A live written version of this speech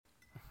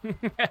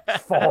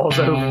Falls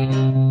over.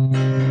 And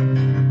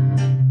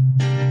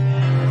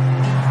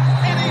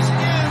he's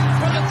in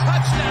for the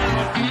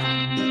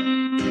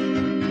touchdown.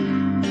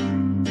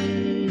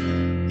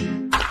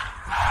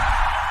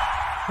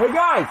 Hey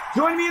guys,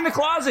 join me in the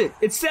closet.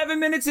 It's 7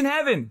 minutes in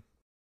heaven.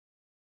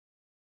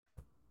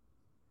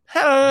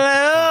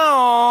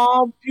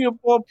 Hello,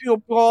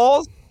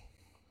 pupils.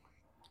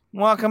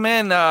 Welcome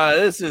in.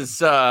 This is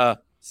 7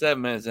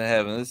 Minutes in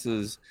Heaven. This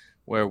is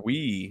where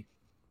we,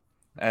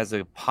 as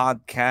a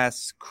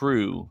podcast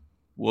crew,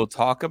 will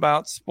talk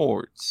about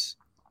sports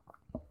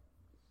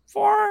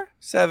for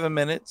 7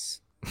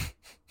 minutes.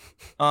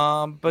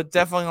 But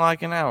definitely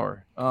like an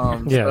hour.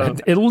 So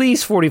at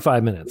least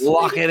 45 minutes.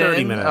 Lock it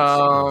 30 in.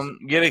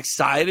 minutes. Get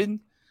excited.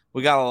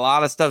 We got a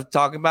lot of stuff to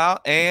talk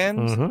about,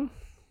 and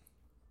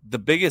the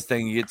biggest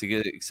thing you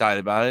get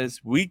excited about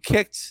is we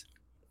kicked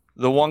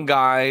the one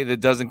guy that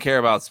doesn't care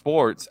about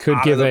sports. Could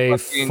out give of the a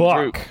fucking fuck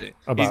group.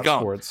 about He's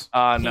gone. sports. No,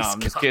 I'm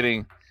just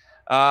kidding.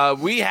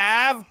 We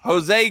have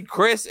Jose,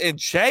 Chris, and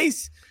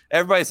Chase.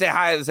 Everybody say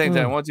hi at the same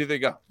time. 1, 2, 3,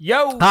 go.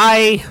 Yo.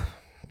 Hi.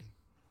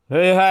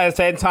 Hey, hi,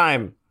 same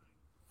time.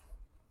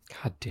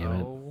 God damn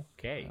it.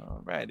 Okay.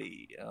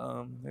 Alrighty.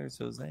 There's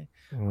Jose.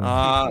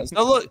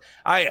 So look,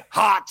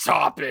 hot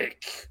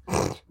topic.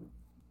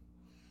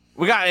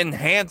 We got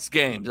enhanced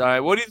games. All right.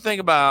 What do you think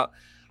about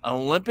an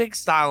Olympic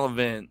style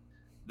event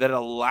that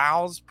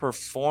allows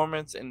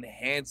performance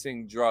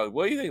enhancing drugs?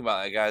 What do you think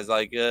about that, guys?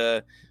 Like,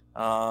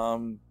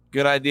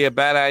 good idea,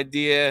 bad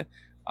idea. It's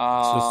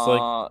just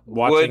like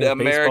watching would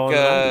baseball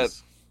America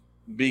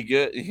be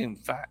good? In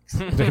fact,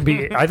 I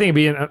think it'd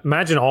be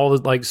imagine all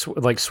the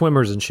like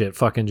swimmers and shit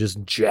fucking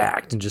just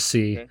jacked and just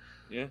see. Okay.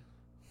 Yeah.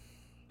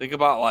 Think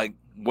about like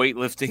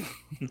weightlifting.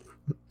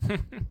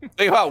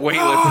 Think about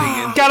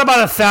weightlifting. And Got about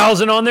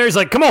 1,000 on there. He's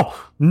like, come on,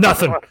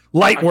 nothing,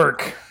 light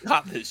work.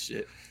 not this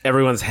shit.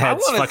 Everyone's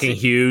head's wanna fucking see-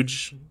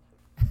 huge.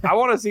 I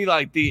want to see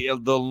like the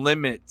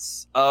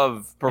limits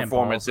of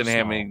performance balls are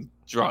enhancing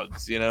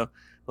drugs. You know,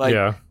 like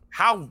Yeah.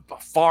 how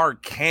far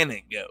can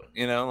it go?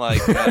 You know,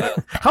 like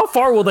How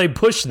far will they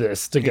push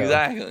this to go?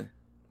 exactly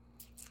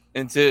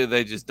until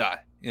they just die.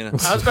 You know,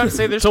 I was about to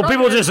say there's So people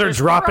probably- just are there's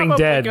dropping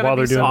probably dead gonna while be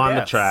they're doing some On the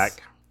deaths.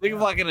 track. think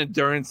of like an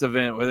endurance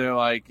event where they're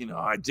like, you know,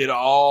 I did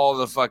all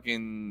the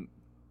fucking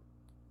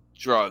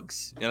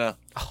drugs. You know,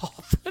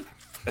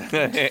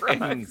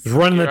 And He's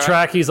running the you're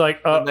track. He's like,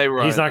 And they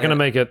run, he's not going to yeah.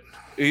 make it.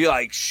 He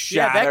like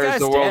Yeah, that shatters guy's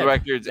the world dead.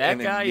 records That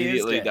and guy is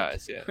immediately dead.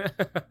 dies. Yeah.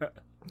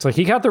 It's like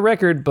he got the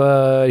record,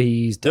 but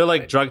he's They're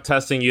like drug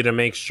testing you to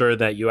make sure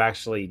that you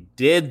actually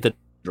did the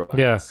drugs.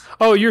 yeah.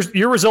 Oh,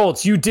 your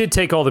results. You did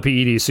take all the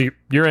PEDs, so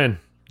you're in.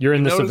 You're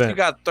in this Notice event. you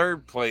got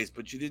third place,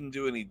 but you didn't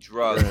do any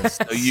drugs,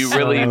 so you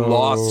really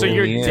lost. So in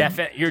you're the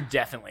end. you're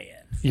definitely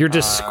in. You're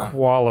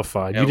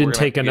disqualified. Yeah, you we're didn't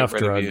gonna take have to enough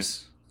get rid of you.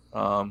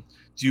 drugs.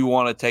 Do you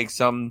want to take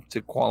some to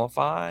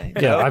qualify?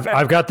 Yeah,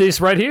 I've got these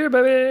right here,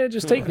 baby.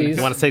 Just take these.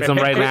 You want to take some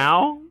right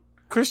now?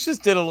 Chris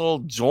just did a little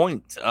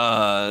joint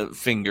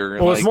finger.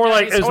 Well, it's more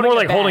like He's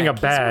holding a He's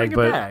bag, holding a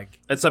but bag.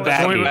 It's a Well,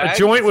 baggie. a bag?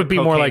 joint would It's be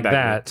a more cocaine like baggie.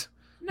 that.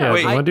 No, Yeah,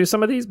 wait. you want to do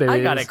some of these, baby?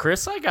 I got it,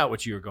 Chris. I got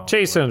what you were going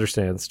Chase for.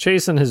 understands.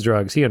 Chase and his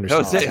drugs. He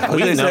understands. Jose,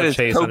 We Jose know said it's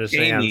Chase cocaine,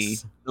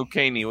 understands.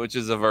 cocaine, which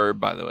is a verb,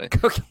 by the way.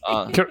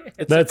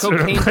 It's That's a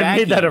cocaine I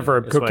made that a baggie,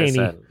 verb. is what I Cocaine.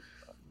 said.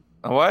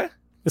 What?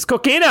 It's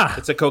cocaina.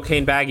 It's a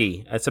cocaine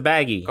baggie. It's a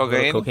baggie.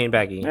 Cocaine? Little cocaine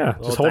baggie. Yeah,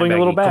 Little just holding a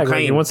little baggie. bag. Like,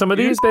 Cocaine. you want some of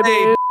You these, baby?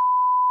 say-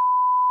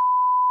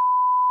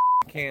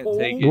 Can't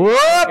take it. Whoop!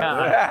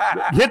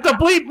 God. Hit the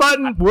bleep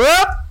button.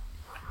 Whoop!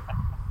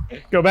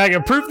 Go back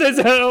and proof this.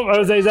 Oh,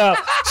 Jose's out.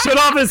 Shut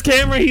off his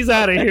camera. He's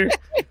out of here.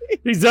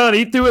 He's done.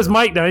 He threw his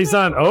mic down. He's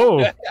done.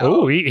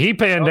 Oh, he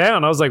panned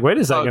down. I was like, wait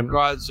a Oh, second.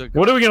 crotch shook.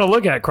 What are we gonna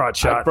look at?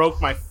 Crotch I shot.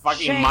 broke my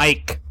fucking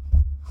mic.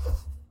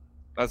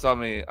 That's on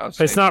me.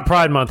 It's not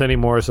Pride Month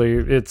anymore, so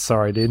it's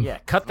sorry, dude. Yeah,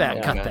 cut that.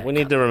 Yeah, cut man. that. We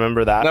need to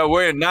remember that. No,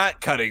 we're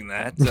not cutting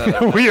that.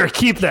 We are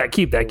keep that.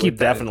 We're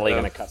definitely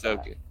gonna cut It's that.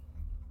 okay.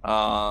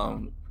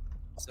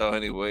 So,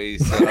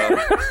 anyways,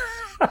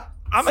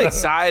 I'm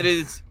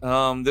excited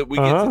that we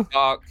get to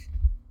talk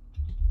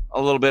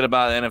a little bit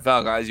about the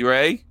NFL, guys. You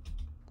ready?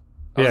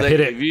 Yeah, Jose, hit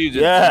it. If you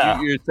just Yeah.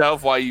 mute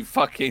yourself while you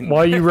fucking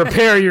While you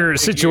repair your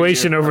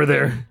situation over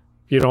there,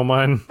 if you don't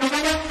mind.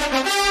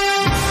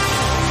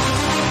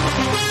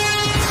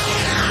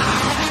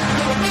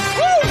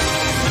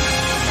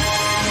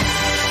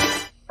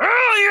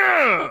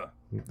 Oh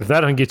If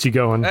that doesn't get you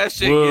going, yeah, that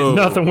shit. Whoa. Gets,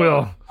 nothing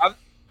will.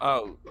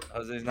 oh,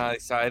 Jose's not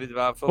excited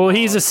about football. Well,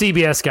 he's a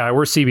CBS guy.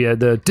 We're CBS.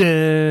 The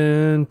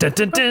dun dun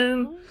dun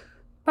dun.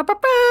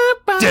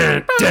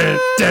 Dun dun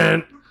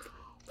dun.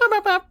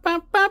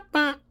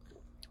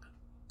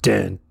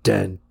 Dun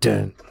dun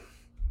dun.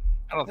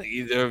 I don't think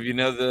either of you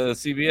know the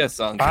CBS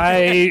song.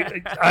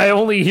 I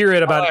only hear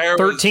it about All I heard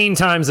was- 13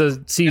 times a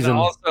And season.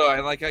 also, I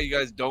like how you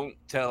guys don't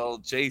tell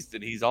Chase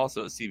that he's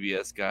also a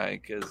CBS guy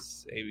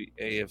because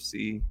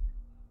AFC,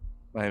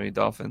 Miami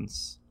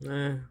Dolphins.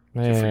 Eh.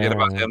 Forget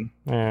about him.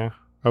 Yeah.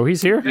 Oh,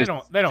 he's here. They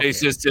don't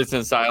Chase care. just sits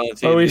in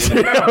silence. Oh, he's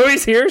here. Fucking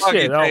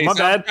Shit. Oh, Chase, my I'm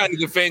bad. trying to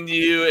defend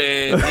you,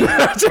 and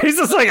Chase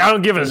is like, I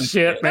don't give a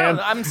shit, man.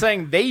 No, I'm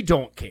saying they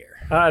don't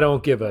care. I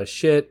don't give a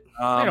shit.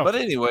 but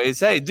anyways,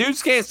 hey,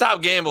 dudes can't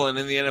stop gambling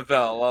in the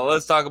NFL. Well,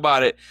 let's talk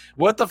about it.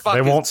 What the fuck?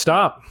 They won't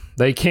stop.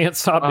 They can't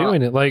stop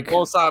doing it. Like,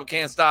 won't stop,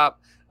 can't stop.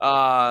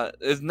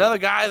 There's another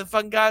guy that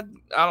fucking got.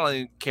 I don't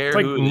even care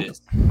like, who it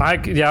is. I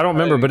don't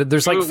remember, but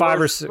there's like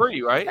 5 or 6.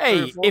 Three, right?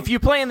 Hey, if you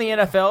play in the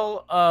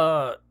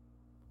NFL,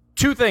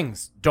 2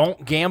 things: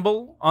 don't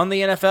gamble on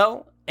the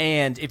NFL,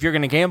 and if you're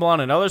going to gamble on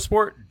another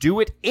sport, do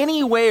it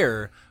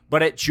anywhere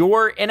but at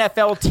your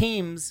NFL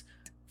team's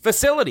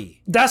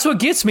facility. That's what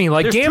gets me.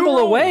 Like, There's 2 gamble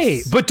rules.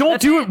 away, but don't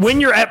That's do it it. when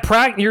you're at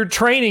practice. You're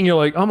training. You're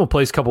like, I'm gonna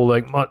place a couple.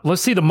 Like,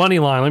 let's see the money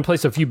line. Let me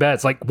place a few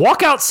bets. Like,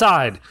 walk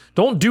outside.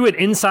 Don't do it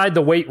inside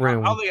the weight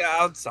room. I'll be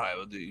outside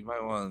will do. You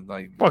might want to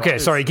like. Okay,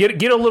 sorry.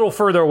 Get a little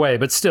further away,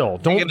 but still,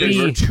 don't be.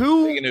 You're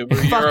 2 You're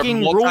fucking a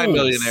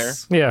multi-millionaire.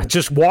 rules. Yeah,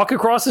 just walk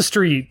across the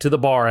street to the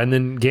bar and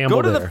then gamble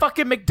Go to there. the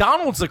fucking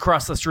McDonald's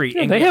across the street.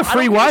 Yeah, and they have I don't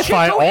free give a shit.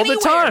 Wi-Fi Go all the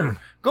anywhere. time.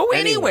 Go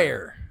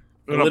anywhere.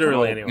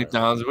 Literally anywhere.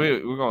 McDonald's. We're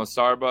going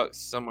Starbucks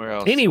somewhere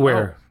else.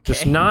 Anywhere,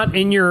 just not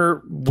in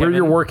your where Kevin,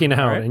 you're working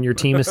out right? in your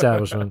team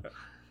establishment.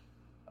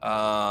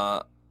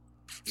 Yeah.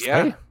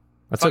 Hey,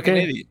 that's Fucking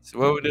okay. idiots.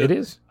 What we do? It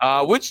is.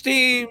 Which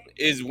team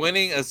is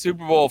winning a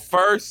Super Bowl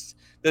first?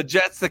 The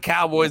Jets, the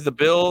Cowboys, the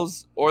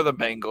Bills, or the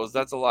Bengals?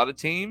 That's a lot of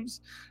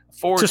teams.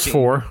 4 Just teams,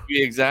 4. to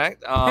be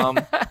exact.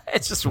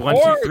 It's just 1,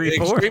 2, 3,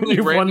 4. Extremely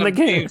You've won random the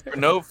game. teams for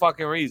no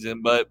fucking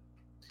reason, but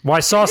Well,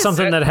 I saw It is-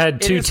 something that had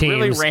it 2 is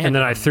really teams, and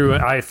then I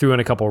random. threw in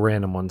a couple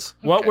random ones.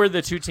 What were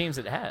the 2 teams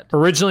it had?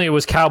 Originally, it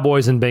was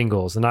Cowboys and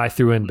Bengals, and I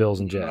threw in Bills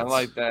and Jets. I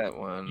like that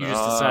one. You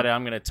just decided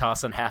I'm going to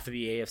toss in half of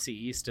the AFC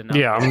East and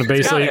Yeah, I'm gonna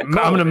basically, I'm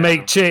gonna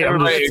make Chase, I'm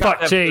gonna Everybody fuck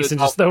except Chase for and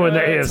the just throw in the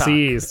top.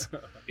 AFC East.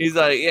 He's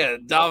like, yeah,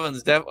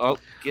 Dolphins.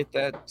 Get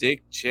that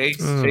dick, Chase.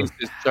 Chase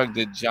just chugged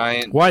a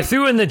giant. Well, I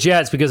threw in the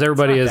Jets because not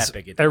that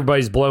big a deal.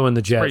 everybody's blowing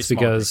the Pretty Jets small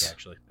because, pick,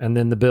 actually. and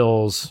then the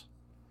Bills,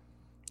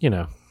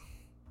 Chase,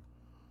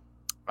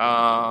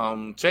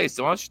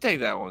 why don't you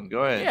take that one?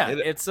 Go ahead. Yeah, Hit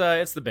it. it's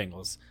the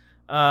Bengals.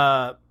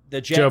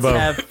 The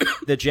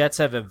Jets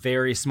Jobo. have a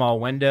very small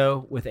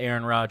window with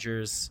Aaron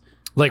Rodgers.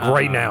 like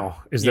right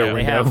now is their They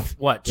window. have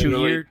what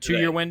Literally two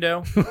year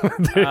window.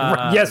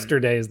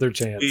 Yesterday is their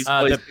chance. Please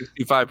Uh, play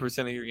the-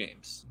 65% of your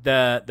games.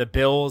 The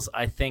Bills,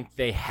 I think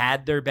they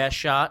had their best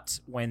shot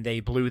when they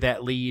blew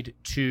that lead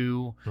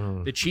to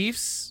the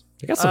Chiefs.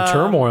 They got some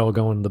turmoil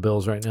going to the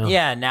Bills right now.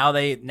 Yeah, now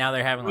they're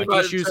having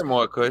like issues.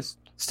 More, Chris.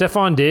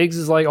 Stephon Diggs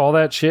is like all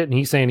that shit, and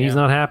he's saying he's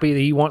Yeah. not happy that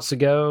he wants to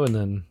go, and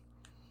then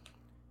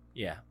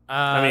Yeah.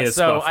 mean, it's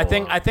so Buffalo.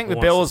 I think Who the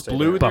wants Bills to stay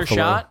blew there? their Buffalo.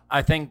 shot.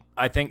 I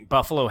think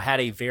Buffalo had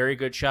a very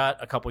good shot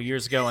a couple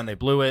years ago and they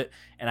blew it.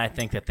 And I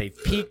think that they've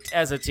peaked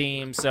as a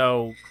team.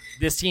 So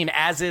this team,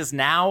 as is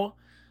now,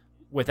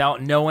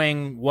 without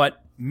knowing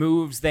what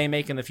moves they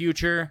make in the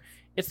future,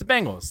 it's the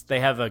Bengals.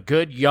 They have a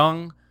good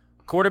young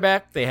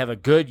quarterback. They have a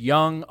good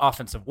young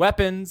offensive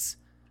weapons.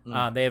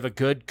 They have a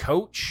good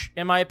coach,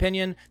 in my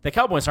opinion. The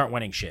Cowboys aren't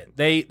winning shit.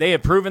 They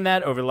have proven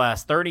that over the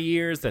last 30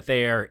 years that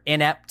they are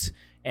inept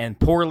and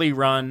poorly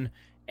run,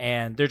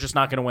 and they're just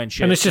not going to win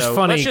shit. And it's just So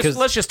funny let's 'cause-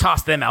 let's just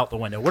toss them out the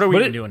window. What are we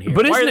even doing here?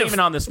 But Why isn't are they it even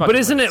on this? But fucking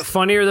isn't it list?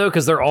 funnier though?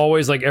 Because they're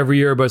always like every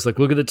year, everybody's like,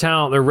 look at the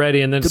talent, they're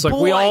ready, and then it's The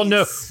like we all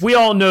know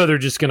boys. they're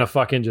just gonna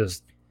fucking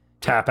just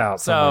tap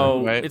out. So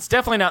somewhere. Right. it's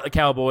definitely not the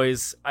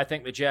Cowboys. I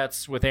think the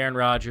Jets with Aaron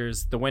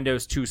Rodgers, the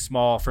window's too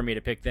small for me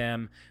to pick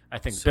them. I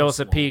think the Bills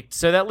have peaked,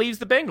 so that leaves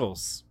the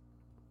Bengals.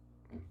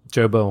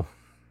 Jobo.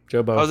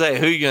 Jose,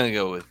 who you gonna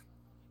go with?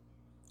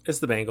 It's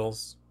the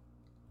Bengals.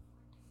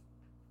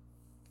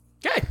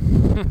 Okay.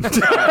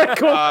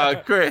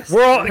 Chris.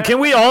 Can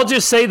we all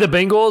just say the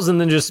Bengals and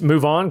then just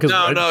move on?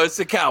 No, it's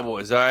the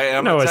Cowboys. All right,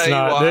 I'm No, gonna it's tell you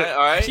not. why. All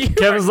right.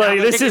 Kevin's like,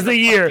 this is the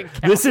year.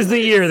 This is the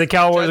year the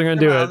Cowboys are gonna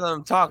do it.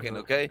 I'm talking,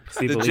 okay?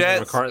 he The believes in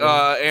Jets,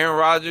 McCarthy. Aaron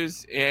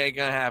Rodgers, it ain't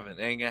gonna happen.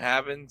 It ain't gonna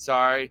happen.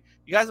 Sorry,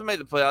 you guys have made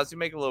the playoffs. You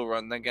make a little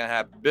run, not gonna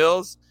happen.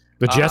 Bills.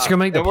 The Jets are gonna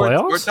make the and we're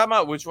playoffs. talking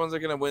about which ones are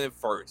gonna win it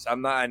first.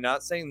 I'm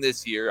not saying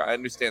this year. I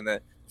understand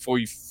that before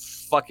you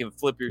fucking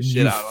flip your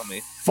shit You out on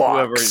me.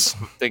 Whoever is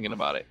fucks. thinking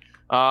about it.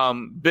 Cross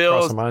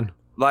Bills. the mind.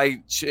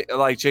 Like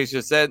Chase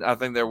just said, I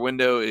think their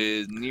window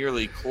is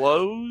nearly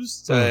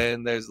closed,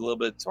 and there's a little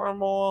bit of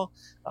turmoil.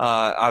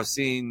 I've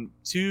seen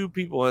 2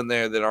 people in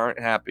there that aren't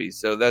happy,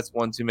 so that's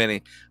one too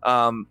many.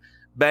 Bengals,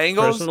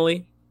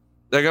 Personally,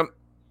 they're gonna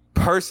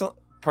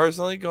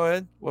personally. Go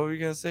ahead. What were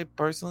you gonna say?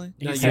 Personally?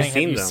 You're you've saying, have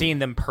seen you them. seen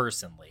them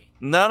personally?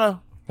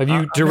 No. Have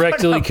you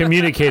directly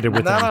communicated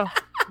with them?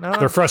 No.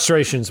 Their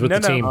frustrations with No,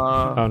 the no. team.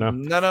 Oh no.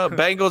 No.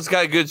 Bengals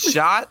got a good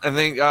shot. I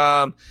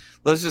think.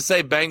 Let's just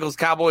say Bengals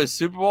Cowboys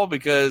Super Bowl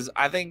because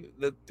I think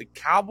that the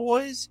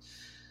Cowboys,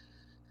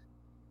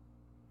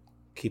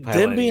 keep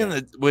them highlighting being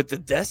it. with the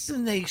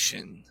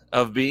destination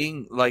of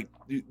being like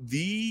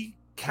the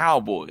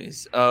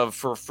Cowboys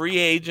for free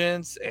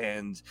agents,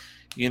 and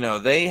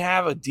they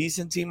have a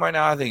decent team right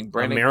now. I think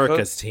Brandon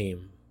America's Cook,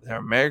 team. they're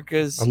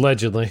America's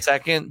Allegedly.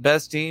 second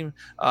best team.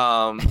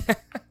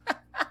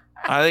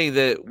 I think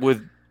that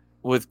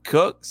with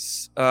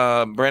Cooks,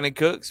 Brandon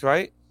Cooks,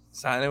 right?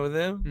 Signing with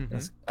him. Mhm.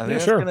 I think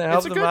that's sure. going to help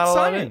It's a them good out a lot.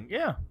 signing.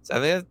 Yeah. I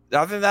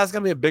think that's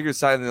going to be a bigger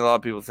signing than a lot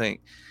of people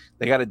think.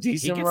 They got a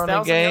decent gets running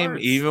 1,000 game,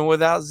 yards. even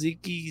without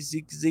Zeke.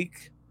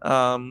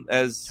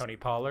 As Tony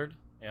Pollard.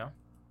 Yeah.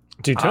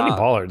 Dude, Tony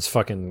Pollard's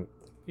fucking.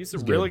 He's a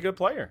really good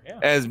player. Yeah.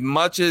 as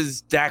much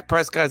as Dak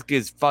Prescott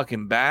gets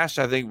fucking bashed,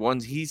 I think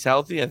once he's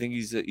healthy, I think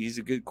he's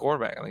a good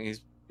quarterback. I think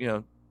he's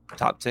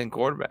top 10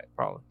 quarterback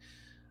probably.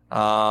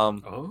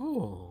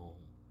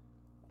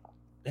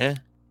 Yeah.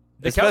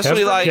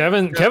 Especially like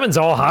Kevin's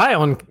all high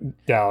on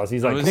Dallas.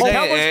 He's like, I was come on.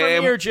 saying, Cowboys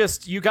for me are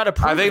just you got to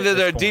prove. I think it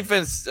that at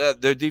this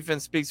point. their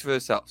defense speaks for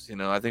themselves.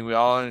 I think we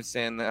all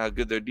understand how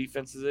good their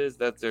defense is.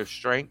 That's their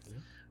strength.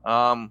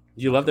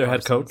 You love their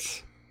head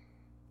coach,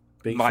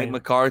 Big Mike fan.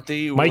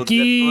 McCarthy will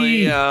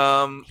Mikey.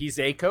 definitely, He's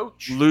a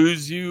coach.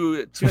 lose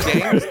you 2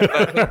 games. But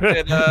I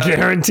think that,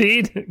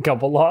 Guaranteed. A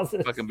couple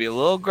losses. fucking be a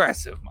little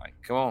aggressive, Mike.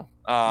 Come on.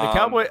 The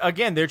Cowboys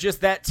again. They're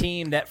just that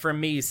team that for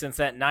me, since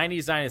that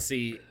 '90s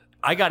dynasty,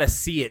 I gotta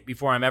see it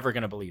before I'm ever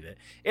gonna believe it.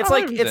 It's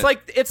like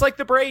 100%.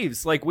 the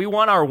Braves. Like we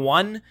won our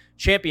one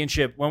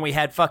championship when we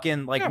had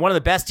fucking one of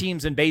the best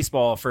teams in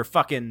baseball for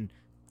fucking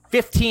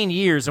 15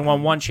 years and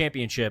won one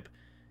championship.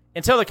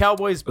 Until the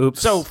Cowboys.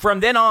 Oops. So from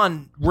then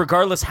on,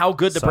 regardless how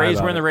good the Sorry Braves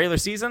were about in the it. regular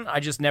season, I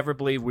just never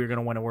believed we were going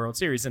to win a World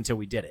Series until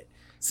we did it.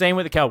 Same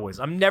with the Cowboys.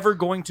 I'm never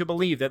going to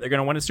believe that they're going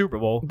to win a Super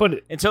Bowl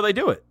until they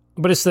do it.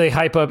 But it's they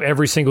hype up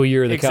every single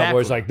year. The Exactly.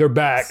 Cowboys like they're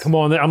back. Come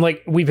on. I'm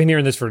like we've been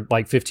hearing this for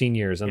like 15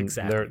 years, and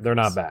Exactly. they're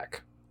not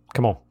back.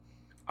 Come on.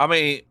 I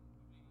mean,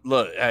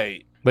 look,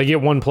 hey, They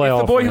get one playoff.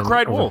 It's the boy who win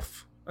cried over.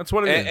 wolf. That's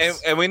what it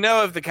is. and we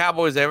know if the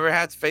Cowboys ever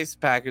had to face the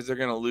Packers, they're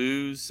going to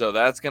lose. So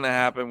that's going to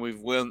happen. We've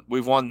won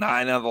 9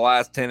 out of the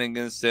last 10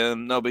 against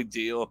them. No big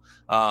deal.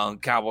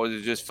 Cowboys are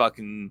just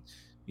fucking,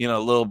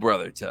 little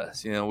brother to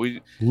us.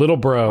 Little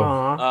bro.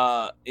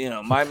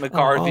 Mike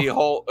McCarthy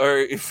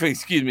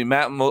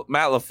Matt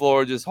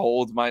LaFleur just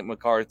holds Mike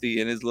McCarthy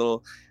in his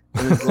little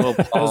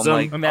palm.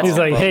 Like, And that's- He's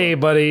like, hey,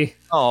 buddy.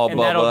 oh, and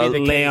that'll be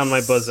the Lay case on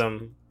my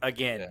bosom.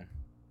 again,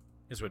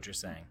 is what you're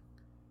saying.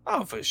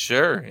 oh, for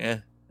sure, yeah.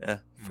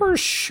 For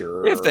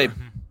sure. If they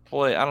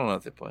play, I don't know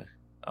if they play.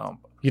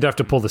 You'd have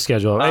to pull the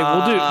schedule. Hey,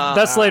 we'll do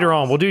that's later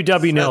on. We'll do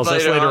W nails.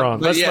 That's later on.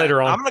 But That's yeah, later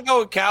on. I'm gonna go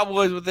with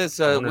Cowboys with this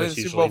win Winners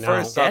Super Bowl usually know.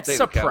 first. I'll That's take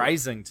the Cowboys.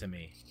 surprising to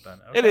me. But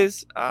okay. It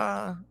is.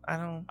 I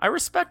don't. I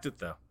respect it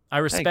though. I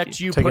respect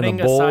you Taking a putting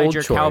bold aside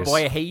your choice.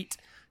 Cowboy hate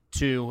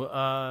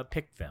to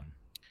pick them.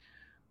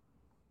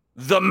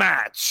 The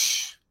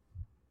match.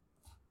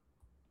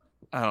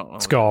 I don't know.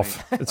 It's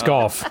golf. It's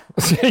golf.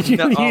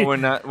 No, we're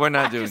not. We're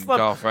not doing just love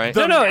golf, right?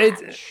 No,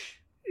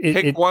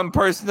 Pick one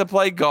person to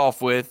play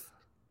golf with,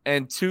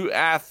 and 2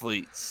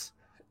 athletes.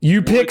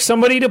 you pick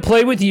somebody to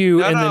play with you,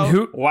 No, and no. then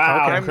who?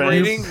 Wow. I'm Chris.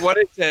 reading what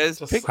it says.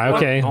 Pick one.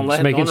 Okay, Don't just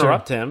let making don't sure.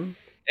 interrupt him.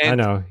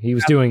 And I know he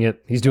was doing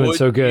it. He's doing would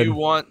so good. You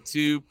want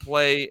to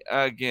play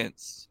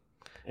against?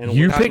 And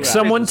You we're pick not-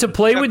 someone to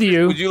play with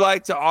you. Would you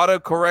like to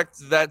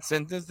auto-correct that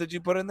sentence that you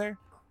put in there?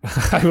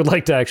 I would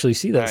like to actually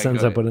see that All right,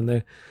 sentence go I put in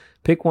there.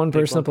 Pick one Pick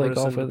person one to play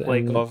person golf to with. play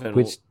and golf and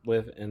which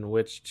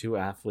which 2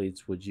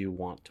 athletes would you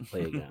want to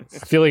play against? I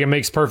feel like it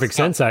makes perfect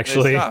sense.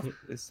 Actually,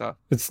 It's tough.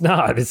 it's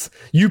not. It's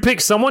you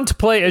pick someone to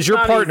play as your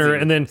not partner,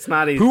 easy. and then It's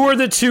not easy. who are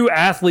the 2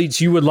 athletes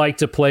you would like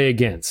to play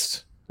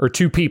against, or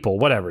 2 people,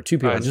 whatever. 2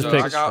 people. All right, Just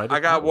so pick. I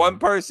got one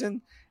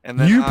person, and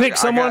then You I pick got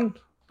someone,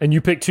 and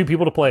you pick 2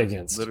 people to play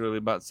against. literally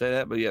about to say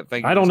that, but yeah,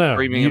 thank you. I don't for know.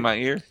 Screaming You- in my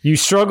ear. You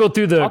struggled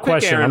through the I'll pick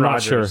question. Aaron I'm not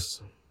Rodgers.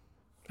 sure.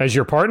 As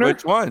your partner.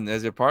 Which one?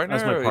 As your partner?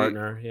 That's my or-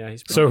 partner. Yeah,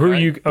 he's So who are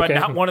you? But Okay.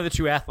 not one of the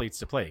 2 athletes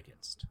to play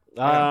against.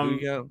 Yeah, here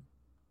we go.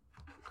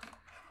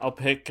 I'll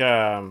pick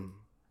Here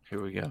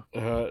we go.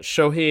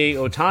 Shohei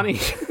Ohtani.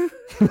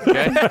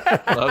 Okay,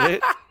 love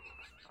it.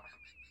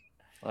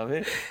 Love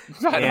it.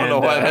 I don't know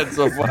why that's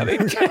so funny.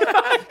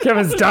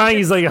 Kevin's dying.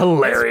 He's like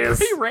hilarious.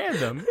 Pretty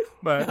random,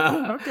 but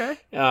okay.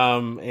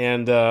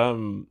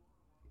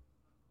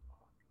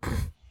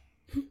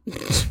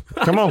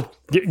 Come on,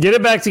 get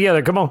it back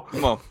together. Come on,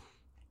 Come on,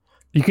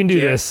 you can do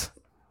this.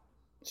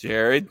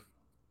 Jared.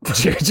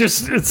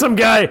 Just it's some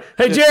guy.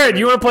 Hey, Jared,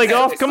 you want to play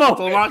golf? Come on.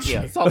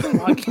 Saltalamacchia.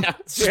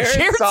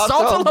 Jared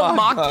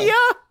Saltalamacchia?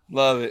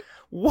 Love it.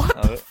 What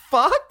Love the it.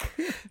 fuck?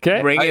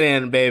 Okay. Bring it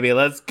in, baby.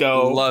 Let's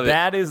go. Love it.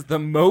 That is the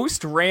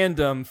most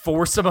random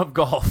foursome of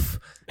golf.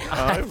 I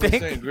I 100%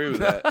 think agree with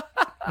that.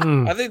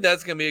 Hmm. I think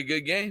that's gonna be a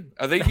good game.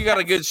 I think you got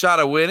a good shot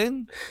of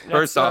winning.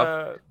 First off,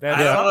 I that's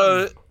don't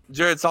know,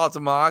 Jared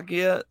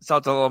Saltalamacchia.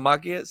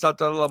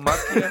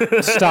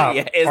 Stop.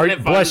 Yeah, isn't Are- it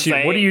fun bless to you.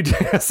 say? What are you doing?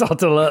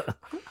 Saltala.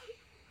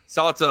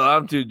 Salta,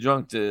 I'm too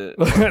drunk to.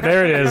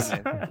 There it is.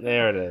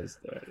 There it is.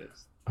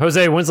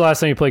 Jose, when's the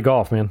last time you played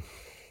golf, man?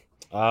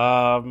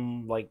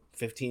 Like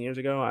 15 years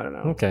ago. I don't know.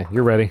 Okay,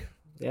 you're ready.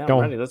 Yeah, Go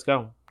I'm on. ready. Let's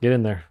go. Get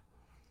in there.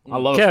 I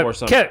love a Kev,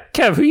 foursome.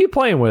 Kev, who are you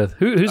playing with?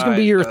 Who's going to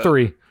be your Alright,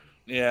 3?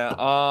 Yeah.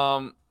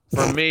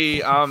 For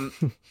me,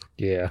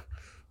 Yeah.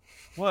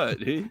 what,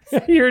 dude?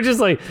 You're just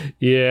like,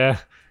 yeah.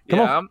 Come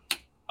on.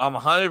 I'm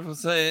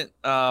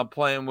 100%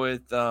 playing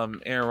with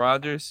Aaron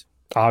Rodgers.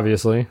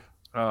 Obviously.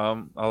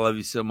 I love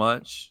you so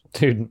much,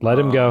 dude. Let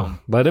him go.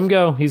 Let him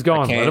go. He's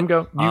gone. Let him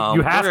go.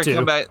 You have to.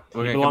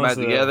 We're gonna come back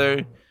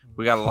together.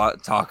 We got a lot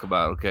to talk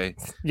about. Okay.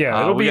 Yeah,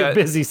 it'll be a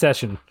busy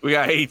session. We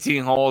got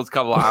 18 holes,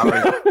 couple of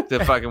hours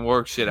to fucking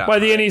work shit out. By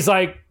the end, he's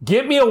like,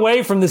 "Get me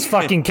away from this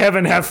fucking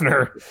Kevin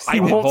Hefner. He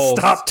won't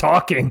stop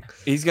talking."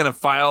 He's gonna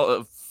fire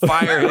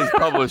his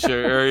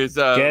publisher or his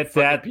get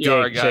that PR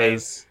dick, guy.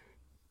 Chase.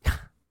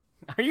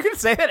 Are you gonna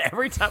say that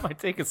every time I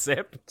take a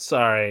sip?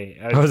 Sorry,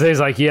 Jose's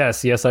like,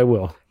 yes, I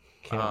will.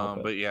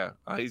 But yeah,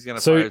 he's gonna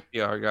fire his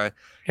PR guy.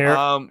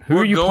 Who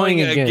are you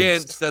playing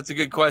against? That's a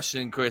good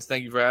question, Chris.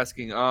 Thank you for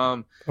asking.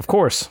 Of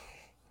course.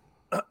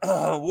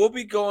 We'll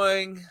be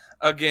going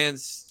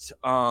against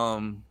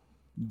Don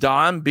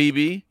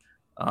Beebe,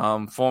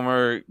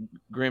 former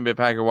Green Bay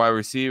Packer wide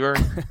receiver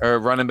or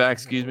running back,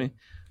 excuse me,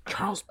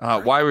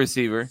 wide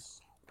receiver,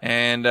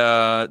 and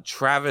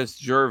Travis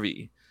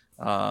Jervey,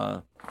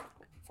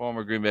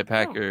 former Green Bay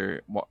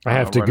Packer. I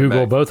have to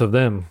Google both of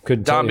them.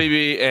 Couldn't Don tell you.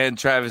 Beebe and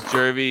Travis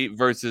Jervey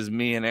versus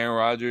me and Aaron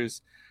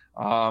Rodgers.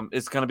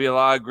 It's going to be a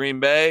lot of Green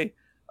Bay.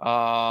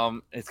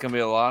 It's going to be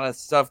a lot of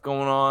stuff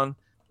going on.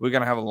 We're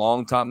going to have a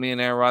long talk, me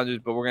and Aaron Rodgers,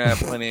 but we're going to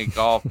have plenty of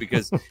golf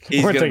because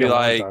he's going to be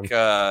like,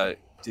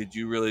 did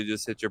you really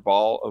just hit your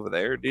ball over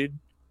there, dude?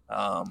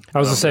 I was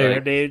going to say,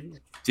 dude.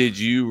 Did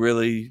you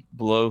really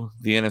blow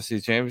the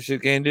NFC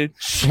Championship game, dude?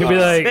 He'd be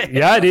like,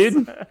 yeah,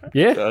 dude.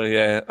 Yeah. So,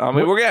 yeah. I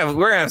mean, we're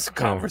gonna have some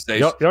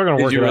conversation. Y'all gonna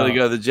work Did you it really out.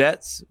 go to the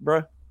Jets,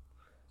 bro?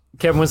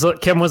 Kevin, was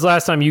the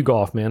last time you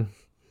golfed, man?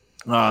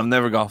 I've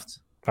never golfed.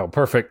 Oh,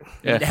 perfect.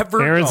 Yeah.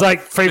 Never. Aaron's golfed.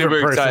 like favorite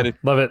Super person. excited.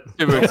 Love it.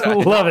 Super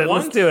excited. Love it.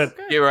 Let's do it.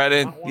 Get right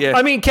in. Yeah.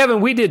 I mean,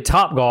 Kevin, we did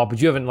top golf, but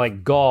you haven't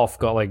like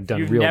done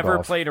You've real never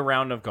golf. played a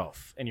round of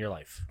golf in your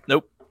life.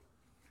 Nope.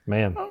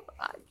 Man.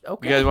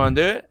 Okay. You guys want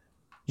to do it?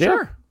 Yeah.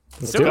 Sure.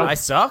 Let's Do do it. it. I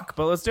suck,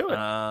 but let's do it.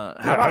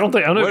 I don't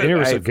think any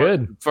of us are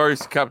good.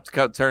 First cup to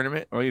cup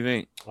tournament. What do you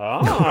think?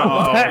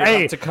 Oh,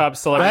 Hey, to Cup that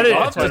Celebrity is-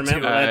 Golf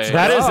Tournament. Let's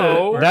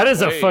That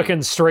is a Hey.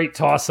 fucking straight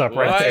toss up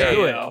right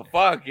there. Wait a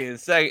fucking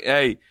second.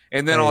 Hey,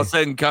 and then all of a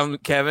sudden,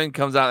 Kevin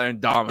comes out there and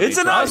dominates.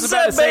 It's an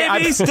upset,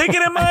 baby. Stick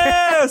it in my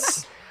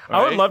ass.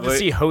 I would love to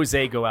see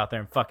Jose go out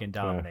there and fucking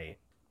dominate.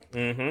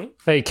 Mm-hmm.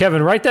 Hey,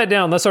 Kevin, write that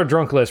down. That's our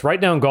drunk list. Write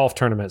down golf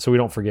tournament so we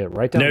don't forget.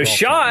 Write down No golf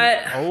shot.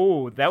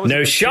 Oh, that was No a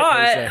good tip, shot.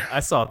 Jose. I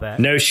saw that.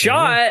 No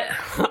shot.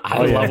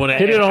 I yeah. love when it.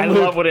 Hit it on I loop.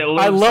 love when it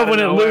loops. I love out when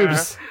it of nowhere.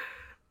 loops.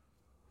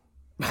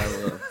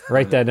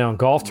 Write that down.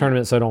 Golf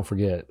tournament so I don't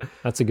forget.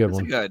 That's a good That's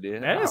a one. good idea.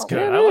 That is Yeah,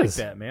 good. it I like is.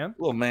 that, man.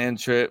 Little man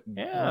trip.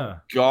 Yeah.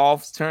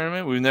 Golf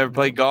tournament. We've never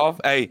played golf.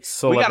 Hey,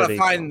 Celebrity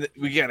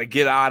we gotta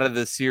get out of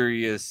the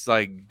serious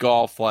like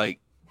golf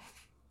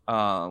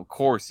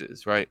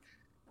courses, right?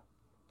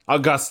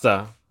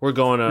 Augusta. We're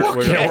going to.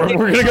 Yeah,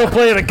 we're gonna go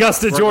play at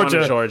Augusta, we're going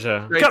to Georgia.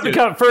 Georgia. Right, Cup to dude.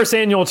 Cup first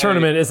annual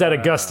tournament is at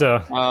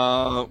Augusta.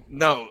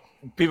 No,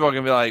 people are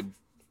gonna be like,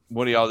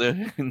 "What do y'all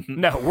do?"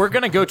 No, we're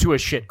gonna go to a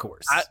shit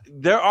course.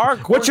 There are. What's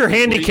your courses where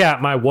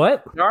handicap? My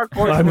what? There are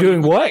courses I'm where you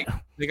doing can, what?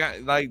 They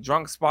got like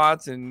drunk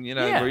spots, and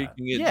where you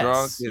can get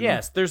drunk. And,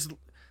 Yes, there's Oh,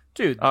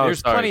 there's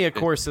sorry. plenty of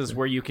courses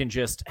where you can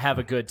just have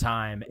a good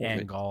time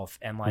and golf,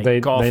 and like They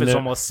golf is know-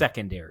 almost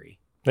secondary.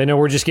 They know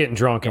we're just getting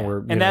drunk and Yeah.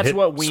 we're and that's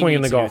what we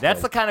swinging need the to golf. do. That's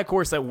ball. the kind of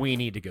course that we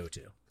need to go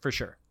to for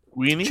sure.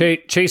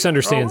 Weenie. Chase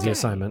understands the Okay.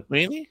 assignment.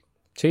 Weenie.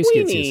 Chase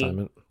gets the Weenie.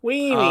 assignment.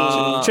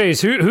 Weenie.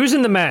 Chase, who's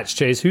in the match?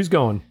 Chase, who's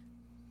going?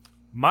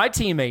 My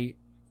teammate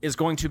is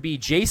going to be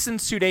Jason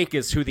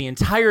Sudeikis, who the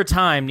entire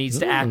time needs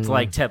to act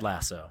like Ted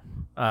Lasso.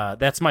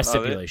 That's my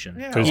stipulation.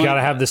 Yeah. So he's got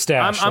to have the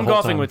stash. I'm the whole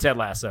golfing time. with Ted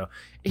Lasso.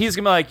 He's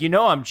gonna be like,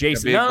 I'm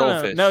Jason. be a No,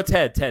 goldfish. no,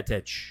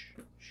 Ted. Shh.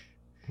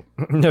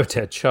 No,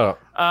 Ted, shut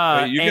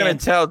up. Wait, you're gonna and-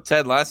 tell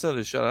Ted Lasso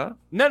to shut up?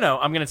 No,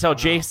 I'm gonna tell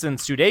Jason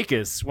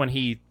Sudeikis when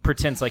he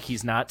pretends like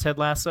he's not Ted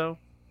Lasso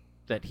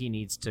that he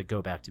needs to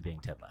go back to being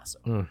Ted Lasso.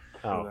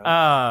 Oh,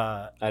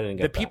 I I didn't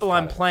get the that people far.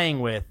 I'm playing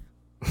with,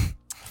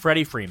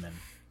 Freddie Freeman.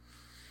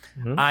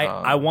 Mm-hmm.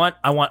 I want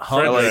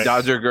hugs. LA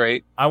Dodger,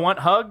 great. I want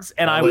hugs,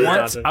 and I LA want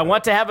Dodger. I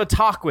want to have a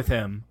talk with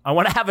him. I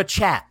want to have a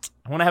chat.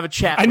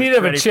 I need to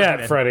have a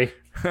chat, Freddie.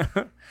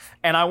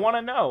 And I want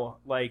to know,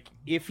 like,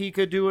 if he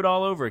could do it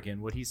all over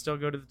again, would he still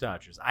go to the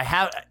Dodgers? I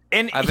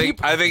think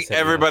I think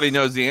everybody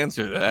knows the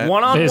answer to that.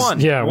 one on Is- one.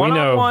 yeah, we one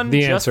know on one,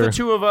 the just the answer.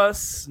 two of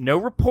us, no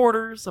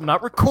reporters. I'm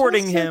not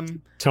recording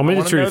him. Tell me I the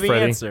wanna truth, know the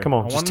Freddie. answer. Come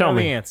on, I just wanna tell know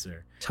me. the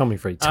answer. Tell me,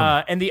 Freddie. Tell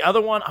me. And the other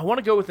one, I want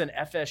to go with an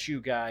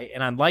FSU guy,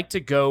 and I'd like to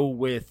go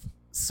with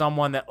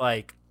someone that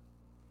like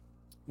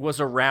was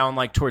around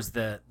like towards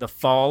the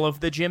fall of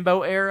the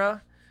Jimbo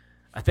era.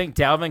 I think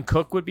Dalvin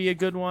Cook would be a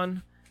good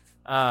one.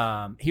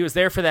 He was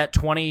there for that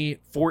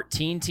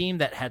 2014 team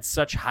that had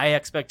such high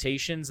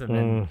expectations, and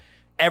then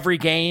every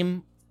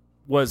game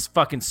was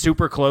fucking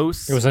super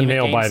close. It was a Even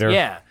nail biter.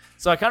 Yeah.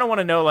 So I kind of want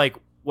to know like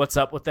what's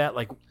up with that.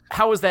 Like,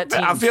 how is that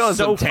team? I'm feeling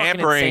so some fucking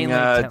tampering, insanely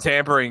talented?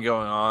 tampering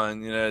going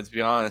on. To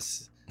be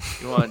honest,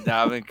 you want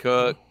Dalvin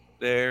Cook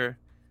there.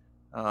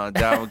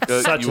 Dalvin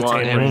Cook, Such you a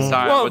want him to team.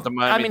 sign with the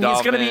Miami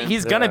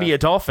he's gonna be a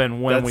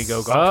Dolphin when we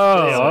go golf.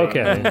 Oh,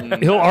 okay.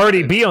 He'll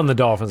already be on the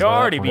Dolphins. He'll by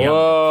that already point. be on.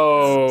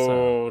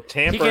 Whoa, He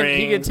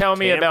tampering. can tell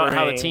me about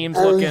how the tampering. team's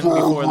looking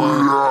before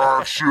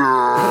the.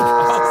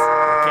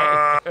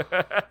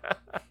 Okay.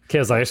 Okay,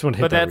 I was like, I just want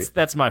to hit But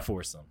that's my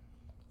foursome.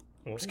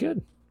 It's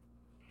good.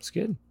 It's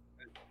good.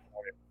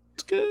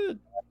 It's good.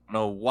 I don't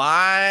know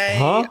why.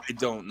 Huh? I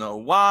don't know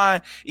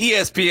why.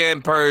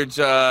 ESPN Purge.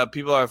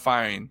 People are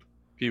firing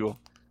people.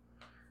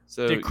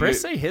 So Did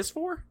Chris say his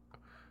four?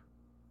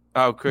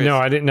 Oh, Chris. No,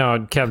 I didn't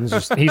know.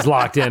 Kevin's he's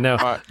locked in. No,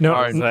 All right, no,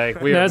 all right.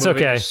 Like, we're That's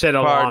moving okay. Shit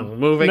along.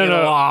 Moving No, it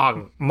no.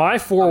 along. My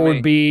four I would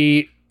mean-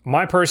 be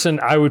my person.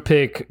 I would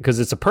pick because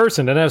it's a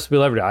person. It doesn't have to be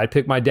celebrity. I'd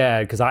pick my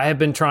dad because I have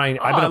been trying.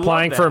 I've I been love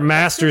applying that. for That's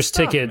Masters good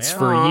stuff, tickets man.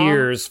 for Aw.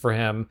 years for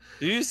him.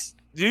 Do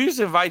you just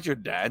invite your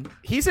dad?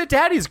 He's a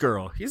daddy's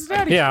girl. He's a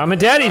daddy's. Yeah, I'm a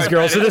daddy's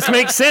girl, so this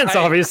makes sense.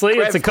 Obviously,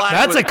 Red it's a flag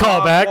that's a was on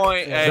callback.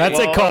 point. Hey, That's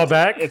a well,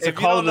 callback. It's a If you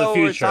call don't to the know what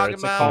we're future. talking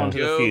It's a about, call to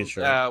the go,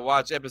 future.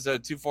 Watch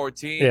episode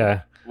 214.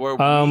 Yeah. Where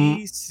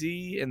we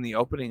see in the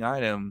opening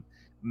item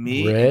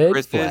me, Red and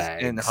Chris's,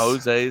 flags. and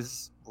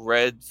Jose's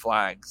red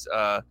flags.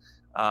 So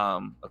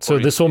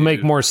According this will to-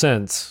 make more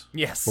sense.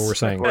 Yes. What we're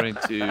saying. according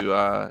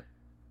to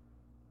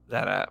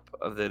that app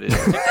that is.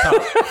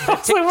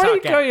 It's like, why do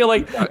you go? You're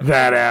like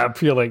that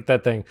app. You're like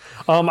that thing.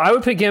 I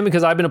would pick him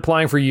because I've been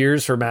applying for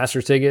years for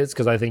Masters tickets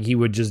because I think he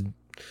would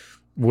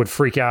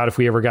freak out if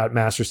we ever got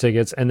Masters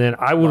tickets, and then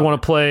I would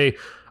want to play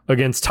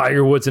against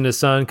Tiger Woods and his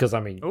son because I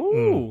mean,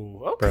 Ooh,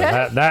 bro,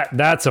 okay.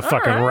 that's a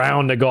fucking right.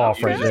 round of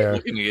golf right there.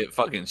 Looking to get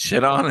fucking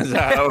shit on. Is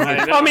that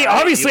I mean,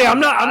 obviously, I'm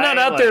not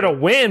out there to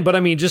win, but I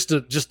mean, just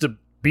to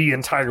be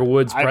in Tiger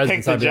Woods' I presence.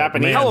 picked the I'd be like,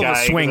 Japanese man. Hell of a guy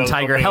 'cause swing, I was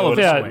Tiger, hoping hell it of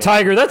a would- Yeah,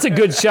 Tiger, that's a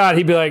good shot.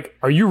 He'd be like,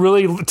 "Are you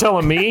really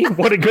telling me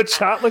what a good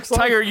shot looks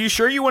like?" Tiger, are you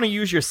sure you want to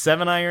use your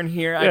 7-iron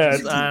here? Yeah.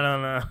 I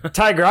don't know.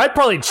 Tiger, I'd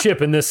probably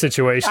chip in this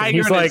situation. Tiger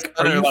He's and like, his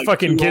 "Are son you like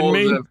fucking 2 kidding holes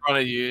me?" In front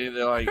of you,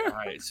 they're like, all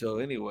right. So,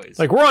 anyways,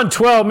 Like, we're on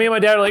 12. Me and my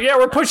dad are like, "Yeah,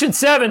 we're pushing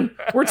 7.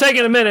 We're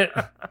taking a minute.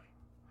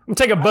 I'm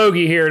taking a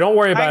bogey here. Don't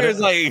worry about Tiger's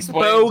it." like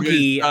explaining to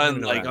Bogey. his I son,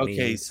 don't know like, what that okay,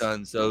 means.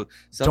 son. So Don't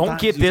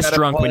sometimes get you this gotta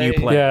drunk when you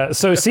play. Yeah.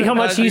 So see how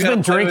much Sometimes you he's gotta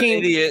been play with drinking.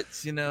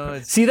 Idiots, you know.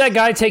 It's, See that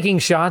guy taking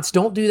shots?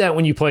 Don't do that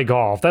when you play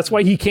golf. That's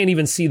why he can't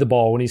even see the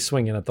ball when he's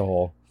swinging at the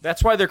hole.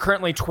 That's why they're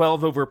currently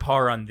 12 over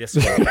par on this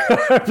one.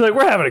 Like,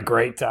 we're having a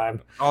great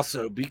time.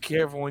 also, be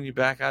careful when you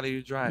back out of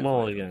your drive.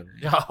 Mulligan.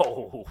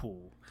 Oh.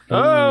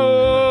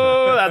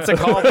 Oh, that's a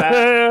callback.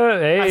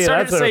 Hey, I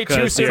started that's to say a,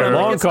 too soon. a I think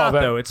long it's not,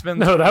 callback. though. It's been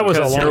No, that was a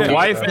Because long your callback.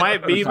 wife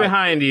might be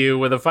behind you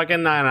with a fucking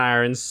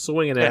 9-iron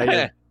swinging it at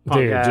you.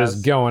 punk Dude, ass.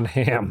 just going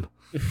ham.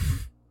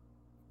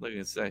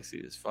 Looking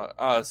sexy as fuck.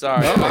 Oh,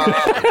 sorry.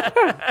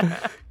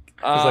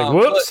 It's like,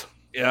 whoops.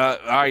 Yeah,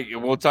 all right.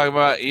 We'll talk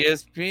about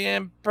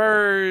ESPN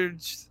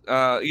Purge.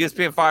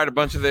 ESPN fired a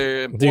bunch of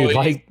their employees. Dude,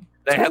 like,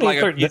 they had like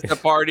a 20, pizza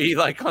party,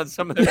 like on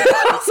some of their.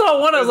 I saw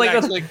one. I It was was like,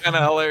 actually kind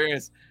of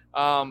hilarious.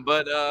 I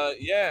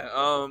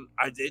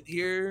did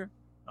hear.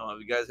 I don't know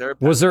if you guys heard.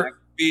 Was there-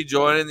 be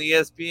joining the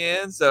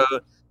ESPN? So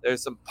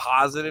there's some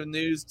positive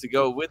news to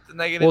go with the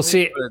negative. well, news,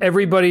 see, but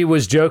everybody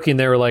was joking.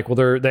 They were like,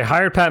 well, they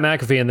hired Pat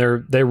McAfee,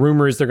 and they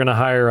rumors they're going to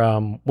hire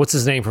what's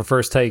his name from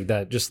First Take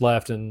that just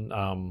left, and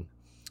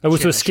it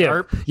was with Skip.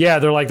 Sharp? Yeah,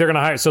 they're like they're going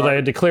to hire, so they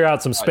had to clear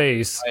out some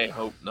space. I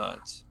hope not.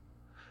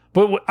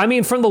 But I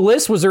mean, from the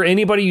list, was there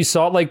anybody you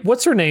saw? Like,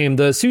 what's her name?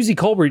 The Susie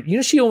Colbert. You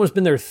know, she almost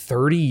been there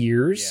 30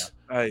 years.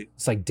 Right.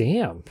 It's like,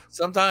 damn.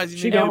 Sometimes you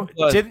She need don't- new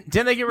blood.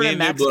 Didn't they get rid Yeah, of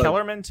new Max blood.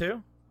 Kellerman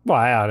too? Well,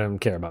 I didn't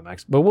care about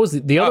Max. But what was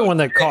the other one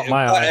that caught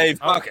my eye? Hey,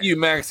 fuck Okay. you,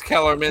 Max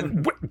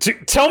Kellerman.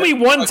 Tell me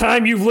one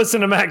time you've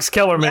listened to Max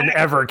Kellerman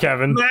ever,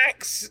 Kevin.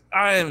 Max,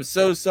 I am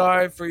so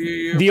sorry for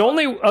you. The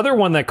only other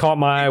one that caught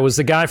my eye was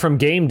the guy from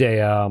Game Day,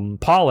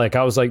 Pollock.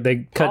 I was like, they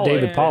cut Pollock,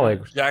 David yeah.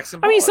 Pollock.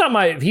 Jackson. I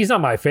mean, he's not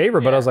my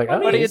favorite, but I was like, I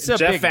But mean, it's a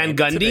Jeff big Van name.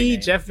 It's a big Gundy.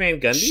 name. Jeff Van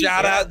Gundy.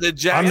 Shout out to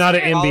Jackson. I'm not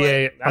an Pollock.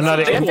 NBA. I'm not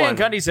Jeff an Van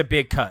Gundy's a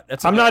big cut.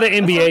 I'm not an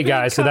NBA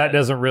guy, so that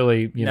doesn't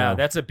really, No,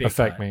 that's a big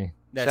affect cut. me.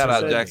 That's Shout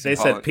a- out Jackson They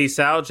said Pollock. peace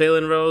out,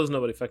 Jalen Rose.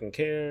 Nobody fucking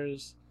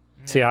cares.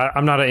 See,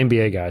 I'm not an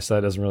NBA guy, so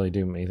that doesn't really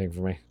do anything for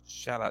me.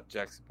 Shout out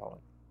Jackson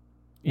Pollock.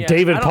 Yeah,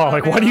 David I don't know,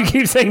 Pollock. man. Why do you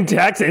keep saying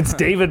Jackson? It's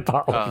David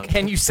Pollock.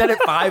 And you said it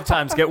 5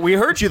 times. We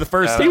heard you the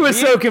first time. He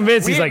was so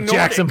convinced. We He's like ignored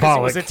Jackson it 'cause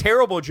Pollock. It was a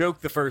terrible joke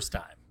the first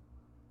time.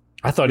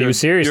 I thought he was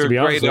serious, You're to be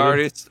a honest great with you.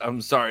 artist.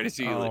 I'm sorry to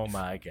see you. Oh leave.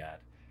 my god.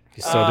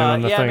 He's still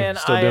doing the yeah, thing. man,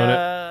 Still doing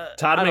it.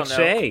 Todd I don't know.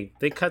 McShay.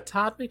 They cut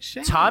Todd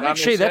McShay. Todd Todd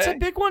McShay, that's a McShay.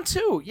 big one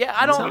too. Yeah,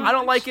 I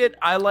don't like it.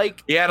 I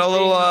like He had a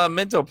little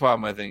mental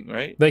problem, I think,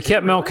 right? They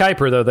kept Mel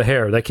Kiper, though, the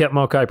hair. They kept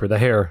Mel Kiper, the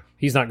hair.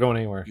 He's not going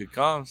anywhere. Good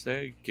comms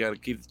there. You got to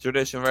keep the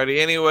tradition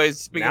ready. Anyways,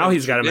 speaking Now of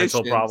he's got a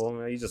mental traditions-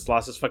 problem. He just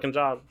lost his fucking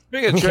job.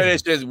 Speaking of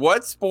traditions,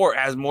 what sport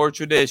has more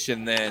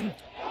tradition than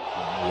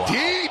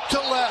Deep to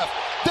left.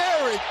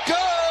 There it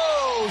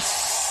goes.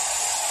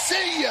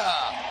 See ya.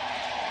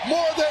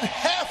 More than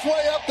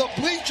halfway up the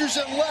bleachers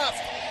and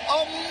left.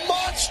 A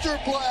monster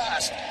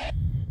blast.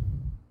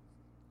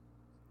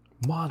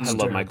 Monster I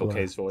love Michael Blast.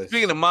 K's voice.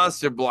 Speaking of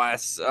monster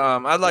blasts,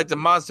 I'd like to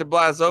monster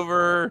blast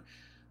over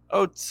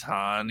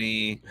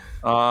Ohtani.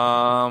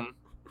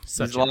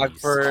 Such He's a locked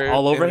beast. for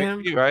All over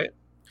MVP, him? right?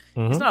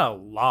 He's not a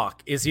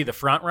lock. Is he the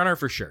front runner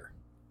for sure?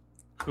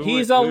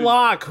 He's a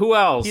lock. Who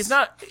else? He's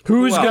not.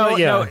 Who's no, gonna?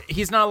 Yeah. no,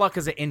 he's not a lock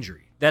because of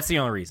injury. That's the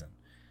only reason.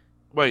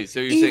 Wait, so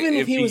you're Even saying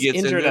if he was gets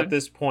injured at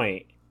this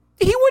point,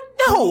 He would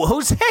know,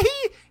 Jose.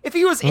 If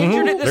he was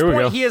injured at this There we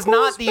go. point, he is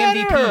not the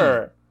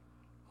MVP.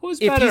 Who's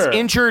If better? he's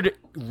injured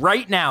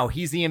right now,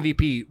 he's the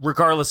MVP,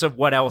 regardless of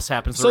what else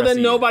happens. So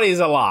then nobody's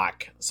a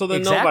lock. So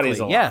then nobody's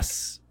a lock.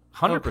 Yes,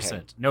 100%.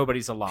 Okay.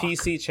 Nobody's a lock.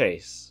 PC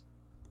Chase.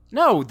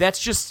 No, that's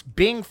just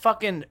being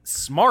fucking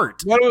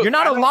smart. What do- You're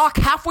not I a don't- lock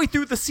halfway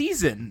through the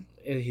season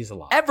He's a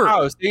lock. ever,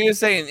 Oh, so you're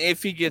saying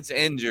if he gets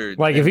injured,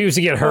 Like if he was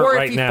to get hurt or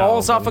right if he now,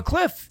 falls off a then-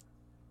 cliff.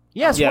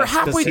 Yes, Yes, we're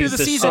halfway 'cause through the there's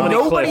so season. many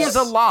Nobody cliffs. is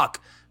a lock.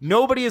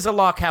 Nobody is a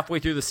lock halfway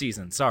through the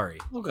season. Sorry.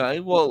 okay.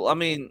 Well, I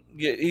mean,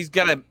 yeah, he's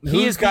got a.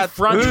 He is the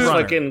front Who's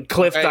runner. fucking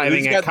cliff Okay, diving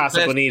who's at got the Casa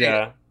best Bonita?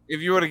 chance?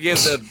 If you were to give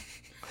the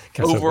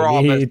Casa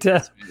overall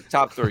Bonita.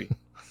 top three,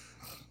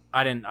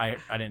 I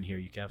didn't hear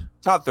you, Kev.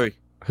 top three.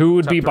 Who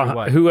would Top be three behind?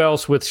 what? Who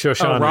else with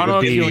Shoshana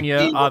Ronald would be? Acuna,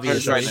 Eagles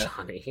obviously. right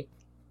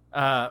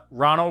now.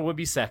 Ronald would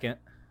be second.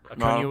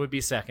 Acuna Ronald. would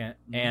be second,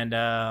 and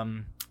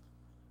God,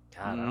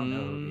 I don't know.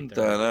 Who would be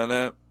third.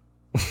 Da-da-da.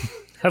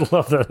 I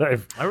love that.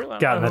 I really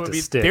don't gotten know that who would to be.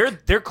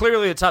 stick. They're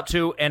clearly the top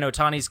two, and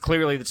Otani's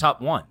clearly the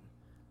top one.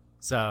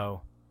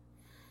 So,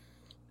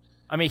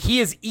 I mean, he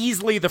is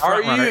easily the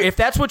front Are runner. you- If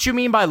that's what you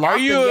mean by lock, Are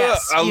you then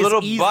yes, a he is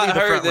little easily the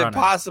butthurt front that runner.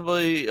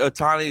 possibly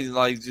Otani's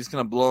like just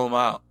gonna blow him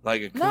out?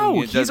 Like Acuna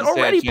No, he's doesn't stand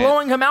a already chance.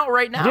 blowing him out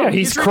right now. Yeah,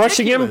 he's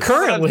crushing him ridiculous.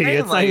 currently. That's what I'm It's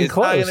saying, not even it's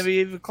not close. gonna be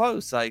even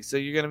close. Like, so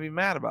you're gonna be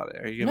mad about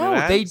it? Are you gonna No, be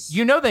mad?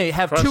 they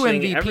have two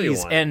Crushing MVPs,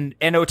 everyone.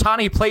 and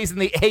Otani plays in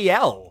the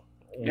AL.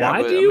 Yeah,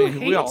 Why but, do I you mean,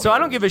 we hate? all- So I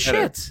don't give a Better.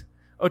 shit.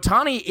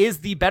 Otani is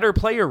the better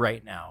player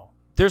right now.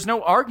 There's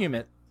no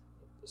argument.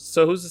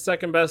 So who's the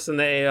second best in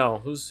the AL?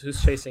 Who's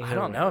chasing him? I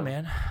don't know, right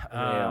man.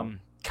 Yeah.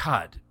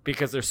 God,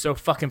 because they're so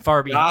fucking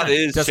far behind. God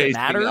is Does it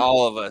chasing matter?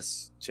 all of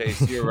us.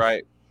 Chase, you're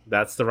right. now?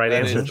 That's the right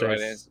That answer. is the right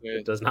Chase. answer.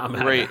 It does not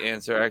matter. Great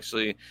answer,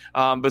 actually.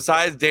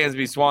 Besides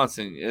Dansby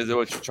Swanson, is it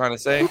what you're trying to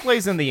say? Who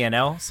plays in the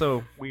NL?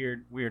 So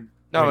weird.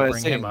 No, way to I was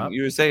bring saying, him up.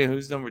 you were saying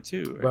who's number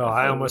two. Right? Well,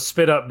 I almost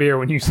spit up beer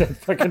when you said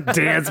fucking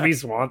Dansby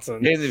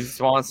Swanson. Dansby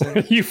Swanson.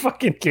 Are you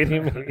fucking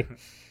kidding me?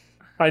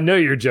 I know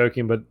you're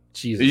joking, but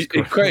Jesus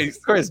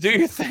Christ. Chris, do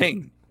your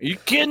thing. Are you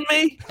kidding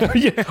me?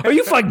 Are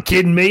you fucking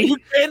kidding Are me? you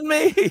kidding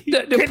me?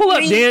 Pull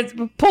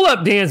up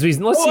Dansby's. Let's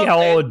Pull see up how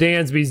Dan- old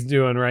Dansby's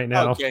doing right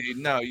now. Okay,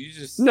 no, you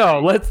just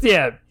No,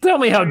 tell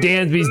me how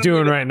Dansby's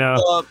doing right now.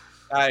 pull up.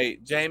 Hey,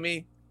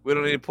 Jamie, we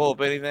don't need to pull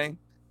up anything.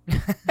 Jamie,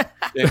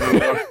 we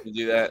don't have to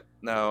do that.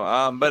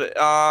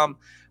 No,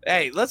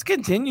 hey, let's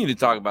continue to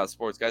talk about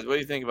sports, guys. What do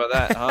you think about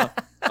that? Huh?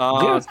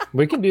 Yeah,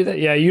 we can do that.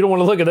 Yeah, you don't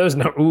want to look at those.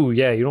 No, ooh,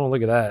 yeah, you don't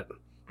want to look at that.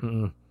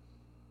 Mm.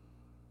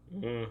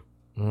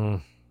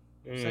 Mm.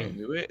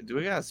 saying, do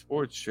we got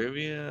sports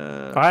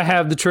trivia? I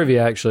have the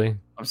trivia actually.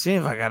 I'm seeing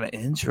if I got an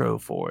intro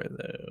for it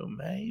though.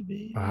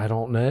 Maybe. I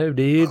don't know,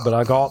 dude, but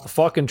I got the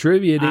fucking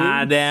trivia, dude.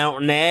 I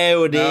don't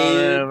know, dude.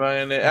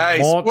 Hey,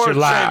 Want your sports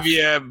life.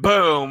 trivia,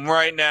 boom,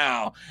 right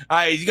now.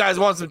 Hey, you guys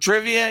want some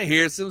trivia?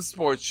 Here's some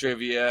sports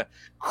trivia.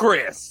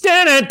 Chris.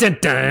 Dun, dun, dun,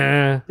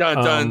 dun. Dun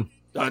dun Um,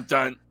 dun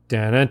dun.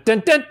 Dun, dun,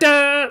 dun, dun,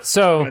 dun.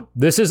 So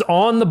this is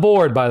on the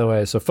board, by the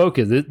way. So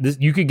focus. This,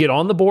 you could get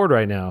on the board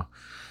right now.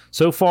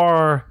 So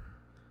far,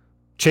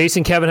 Chase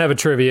and Kevin have a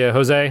trivia.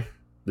 Jose,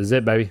 this is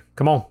it, baby.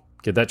 Come on,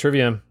 get that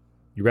trivia in.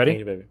 You Thank ready?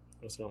 you, baby.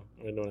 Let's go.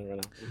 I'm doing it right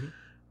now. Mm-hmm.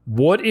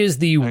 What is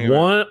the Hang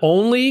on.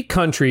 only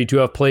country to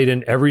have played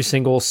in every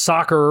single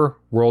soccer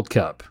World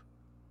Cup?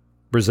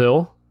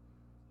 Brazil,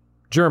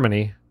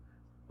 Germany,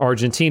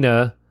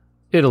 Argentina,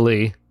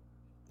 Italy,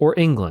 or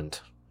England?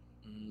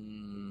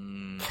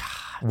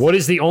 What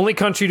is the only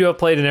country to have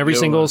played in every Yo.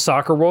 single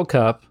soccer World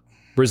Cup?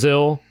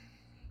 Brazil,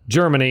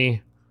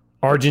 Germany,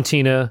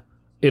 Argentina,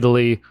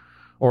 Italy,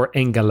 or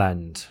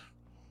England?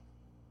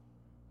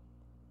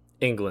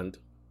 England.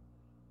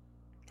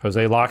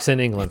 Jose locks in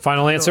England.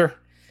 Final answer?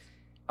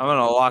 I'm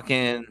gonna lock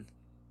in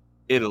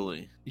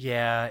Italy.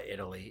 Yeah,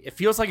 Italy. It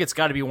feels like it's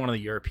got to be one of the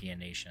European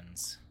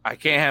nations. I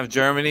can't have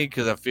Germany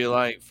because I feel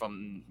like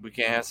we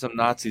can't have some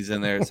Nazis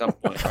in there at some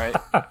point, right?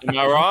 Am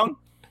I wrong?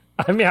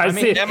 I mean, I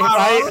see. am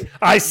I wrong?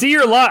 I see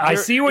your lot. I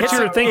see what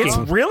you're thinking. It's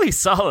really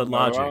solid Am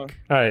I wrong? logic.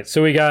 All right,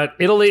 so we got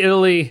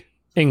Italy,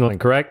 England,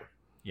 correct?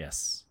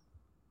 Yes.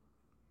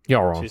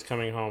 Y'all wrong. She's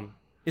coming home.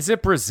 Is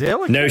it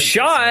Brazil? No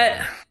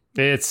shot.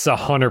 It's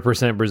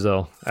 100%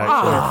 Brazil. Actually.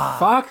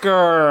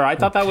 Fucker. I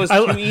thought that was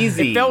too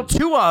easy. It felt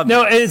too obvious.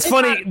 No, and it's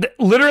funny.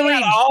 Literally,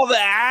 Got all the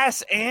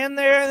ass and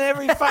there in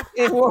every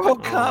fucking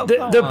World Cup.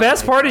 the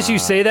best part is you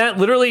say that.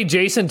 Literally,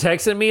 Jason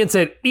texted me and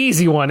said,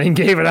 easy one, and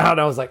gave it out.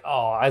 And I was like,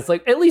 oh, I was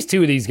like, at least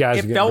two of these guys It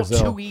are getting felt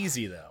Brazil. too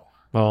easy, though.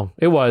 Well,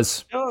 it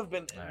was. Brazil has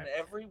been in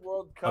every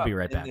World Cup be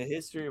right back. in the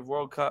history of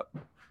World Cup.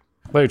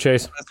 Later,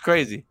 Chase. That's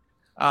crazy.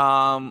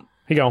 Here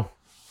you go.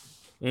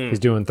 He's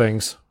doing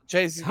things.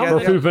 Chase,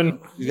 We're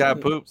pooping. You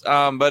got poops.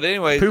 But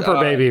anyways, Pooper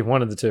baby,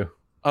 one of the two.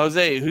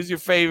 Jose, who's your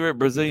favorite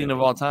Brazilian of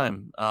all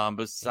time?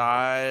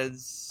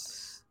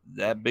 Besides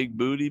that big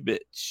booty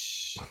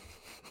bitch.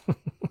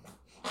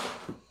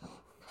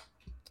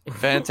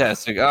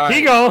 Fantastic. All right.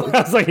 He go.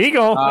 I was like, he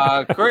go.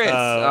 Chris.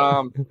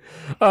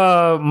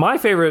 My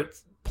favorite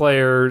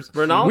players.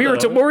 Ronaldo. We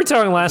were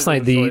talking last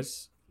night. The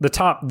choice.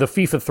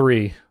 FIFA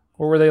 3.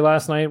 What were they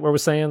last night? What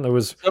was saying? There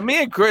was. So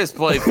me and Chris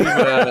played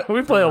FIFA.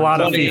 We play a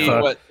lot of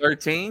FIFA. What,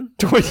 13?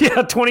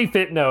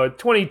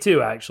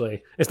 22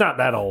 actually. It's not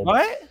that old.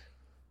 What?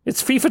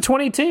 It's FIFA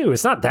 22.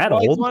 It's not that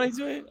old.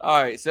 22?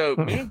 All right. So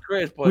me and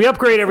Chris play. We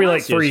upgrade every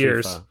like Last year's 3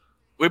 years. FIFA.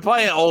 We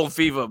play an old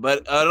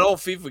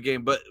FIFA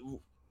game. But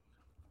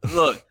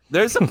look,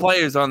 there's some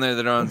players on there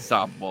that are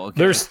unstoppable.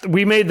 Okay?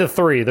 We made the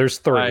 3. There's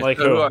 3. All right, like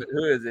so who?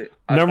 who is it?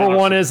 Number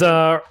one is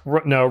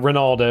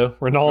Ronaldo.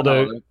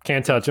 Ronaldo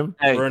can't touch him.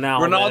 Hey,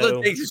 Ronaldo.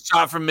 Ronaldo takes a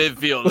shot from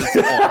midfield.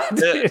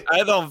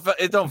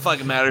 It don't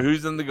fucking matter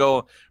who's in the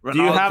goal.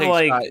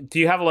 Ronaldo Do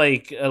you have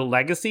like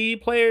legacy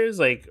players?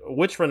 Like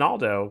which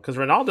Ronaldo? Because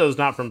Ronaldo's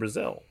not from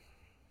Brazil.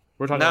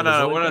 We're talking. No,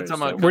 about we're not players,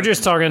 talking about. We're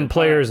just talking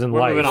players in We're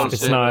life. moving on.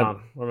 It's We're moving not.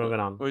 on. We're moving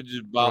on. We're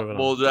just Moving on.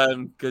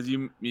 bulldozing because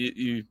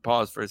you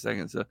paused for a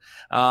second.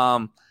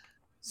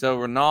 So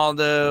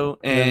Ronaldo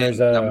and there's,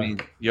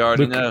 you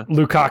already know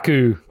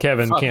Lukaku.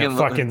 Kevin can't Fucking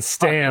fucking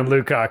stand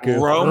Lukaku.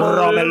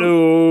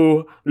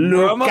 Romelu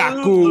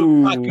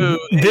Lukaku.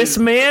 This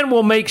man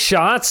will make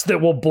shots that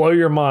will blow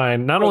your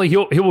mind. Not only he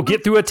will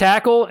get through a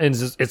tackle and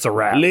it's a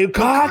wrap.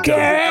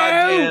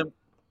 Lukaku.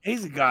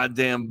 He's a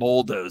goddamn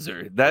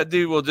bulldozer. That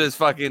dude will just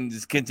fucking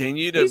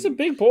continue to. He's a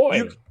big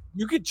boy.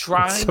 You could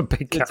try He's a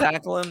big to guy.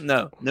 tackle him.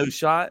 No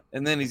shot.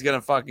 And then he's going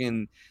to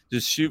fucking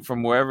just shoot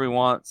from wherever he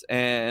wants.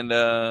 And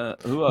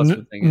who else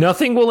would think?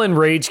 Nothing will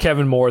enrage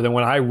Kevin more than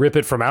when I rip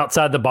it from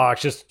outside the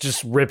box.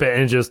 Just rip it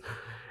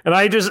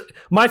and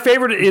my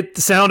favorite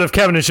sound of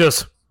Kevin is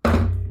just.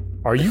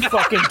 Are you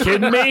fucking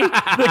kidding me?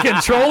 The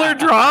controller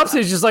drops.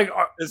 It's just like,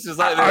 It's just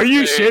like are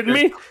you shitting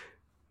me?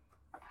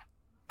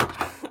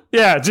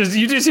 Yeah,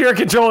 you just hear a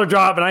controller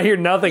drop and I hear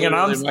nothing and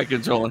my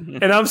controller.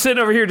 and I'm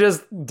sitting over here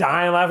just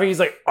dying laughing. He's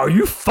like, "Are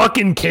you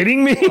fucking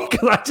kidding me?"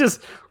 Because I just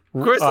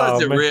Chris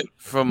lets it man. rip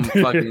from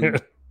fucking,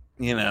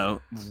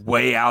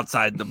 way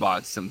outside the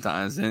box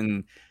sometimes.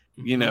 And,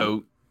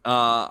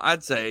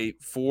 I'd say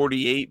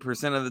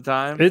 48% of the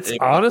time. It's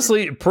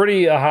honestly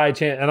pretty a high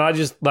chance. And I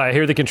just like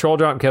hear the control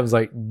drop and Kevin's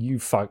like, "You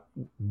fuck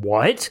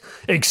what?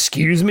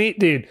 Excuse me,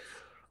 dude."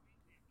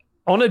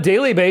 On a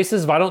daily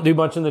basis, if I don't do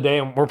much in the day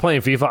and we're playing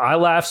FIFA, I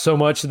laugh so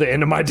much at the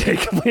end of my day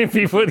playing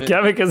FIFA with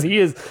Kevin because he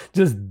is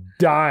just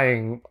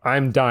dying.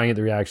 I'm dying at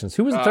the reactions.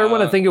 Who was the third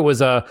one? I think it was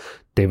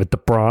David De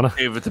Bruyne.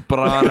 David De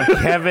Bruyne.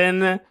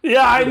 Kevin.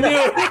 Yeah, I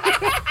knew.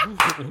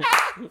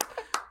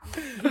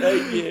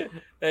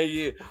 Thank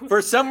you.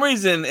 For some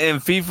reason in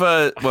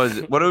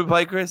FIFA, what do we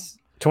play, Chris?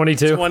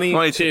 22.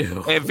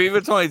 22. In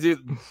FIFA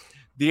 22,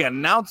 the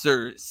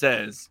announcer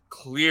says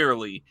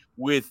clearly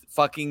with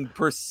fucking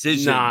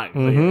precision. Not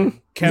Mm-hmm.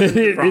 Kevin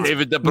De Bruyne.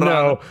 David De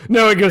Bruyne.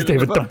 No, it goes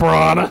David De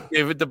Bruyne.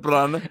 David De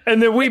Bruyne.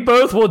 And then we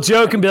both will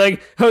joke and be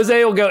like,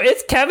 Jose will go,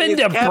 "It's Kevin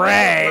De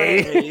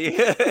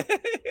Bruyne."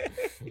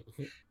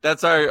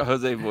 That's our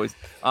Jose voice.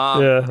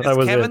 Yeah, that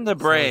was Kevin it. De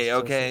Bruyne.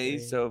 Okay,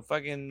 so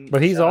fucking.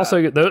 But he's shut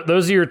also up.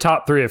 those are your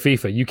top 3 at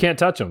FIFA. You can't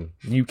touch them.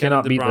 You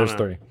cannot De beat those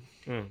Bruyne.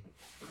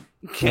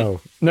 3.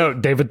 No,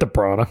 David De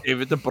Bruyne.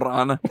 David De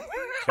Bruyne.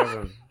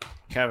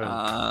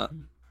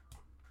 Kevin.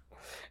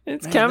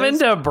 It's Man, Kevin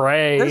De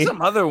Bruyne. There's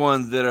some other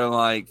ones that are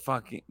like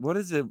fucking. What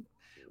is it?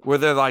 Where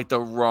they're like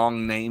the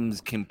wrong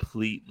names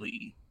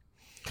completely.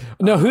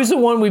 No, who's the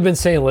one we've been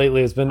saying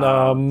lately? It's been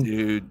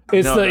Dude.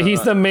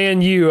 he's the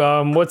Man U.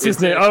 What's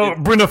his name?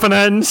 Bruno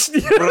Fernandes.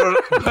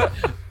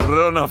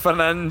 Bruno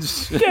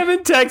Fernandes. Kevin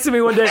texted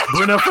me one day.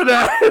 Bruno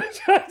Fernandes.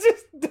 I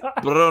just died.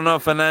 Bruno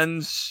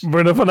Fernandes.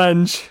 Bruno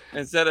Fernandes.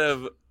 Instead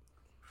of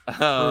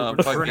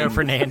Bruno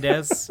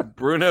Fernandez.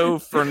 Bruno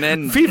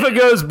Fernandes. FIFA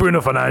goes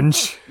Bruno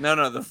Fernandes.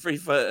 No, the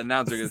FIFA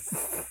announcer goes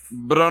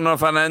Bruno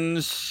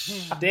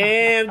Fernandes.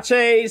 Damn,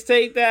 Chase,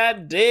 take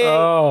that dick.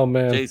 Oh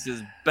man. Chase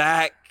is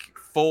back,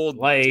 full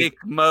Like, dick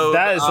mode.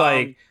 That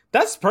is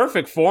that's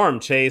perfect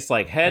form, Chase.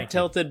 Like head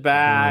tilted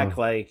back,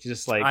 like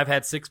just like I've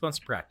had 6 months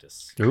of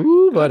practice.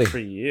 Ooh, buddy. for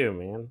you,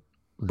 man.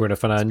 Bruno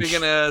Fernandes.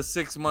 Speaking of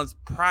 6 months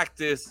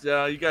practice,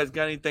 you guys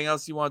got anything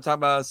else you want to talk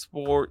about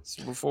sports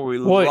before we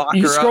Well, lock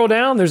you her scroll up?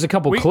 down. There's a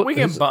couple We clips.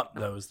 can bump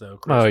those though.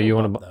 Chris. Oh, We'll you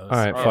want bump to? those. All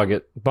right, Oh. fuck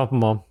it. Bump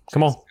him on.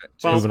 Come on.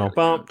 Chase, Moving on.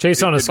 Bump.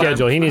 Chase on a Goodbye.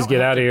 schedule. He needs to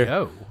get out of here.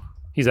 Go.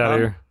 He's out of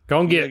here.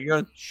 Go and there get. you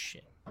go.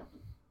 Shit.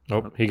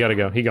 Oh, he got to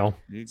go. He gone.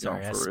 He's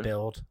Sorry, on I for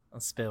real.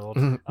 spilled.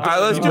 All right,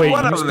 let's do Wait,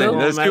 one you of them. still-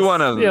 Let's do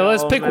one of them. Yeah,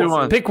 let's pick Oh,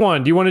 one. man. Pick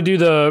one. Do you want to do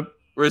the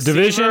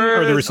division or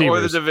the Or the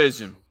receivers?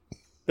 division.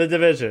 The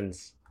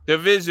divisions.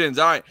 Divisions.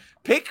 All right.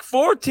 Pick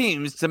 4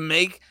 teams to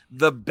make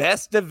the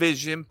best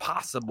division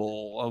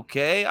possible.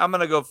 Okay, I'm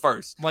gonna go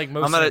first. Like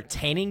most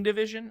entertaining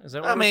division? Is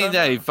that what I we're mean, talking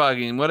hey, about?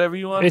 fucking whatever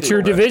you want. It's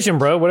your division,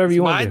 bro. Whatever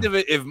you want to do.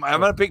 If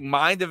I'm gonna pick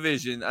my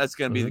division, that's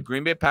gonna be the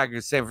Green Bay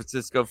Packers, San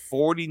Francisco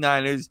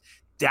 49ers,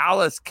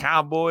 Dallas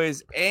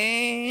Cowboys,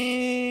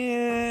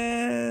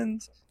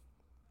 and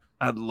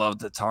I'd love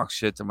to talk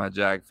shit to my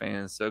Jag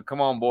fans. So come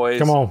on, boys.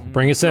 Come on,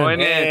 bring us in. Join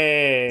in.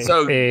 Hey.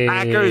 So Hey.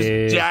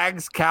 Packers,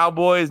 Jags,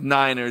 Cowboys,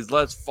 Niners.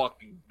 Let's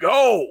fucking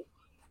go.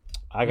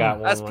 I got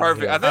one. That's right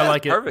perfect. here. I think I that's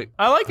like it. perfect.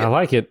 I like I it.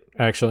 like it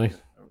actually.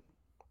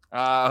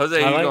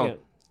 Jose, I you like going?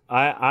 it.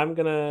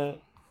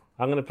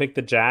 I'm gonna pick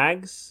the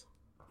Jags,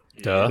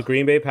 Duh. the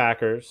Green Bay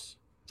Packers,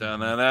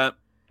 Dun-dun-dun.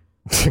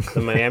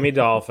 the Miami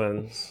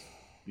Dolphins,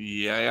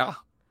 Yeah.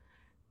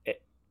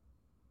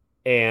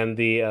 and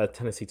the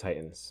Tennessee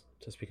Titans.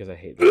 Just because I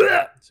hate them.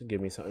 So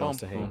give me something else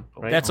to hate.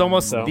 Right? That's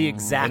almost So- the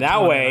exact and that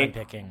one way, I'm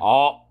picking.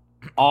 all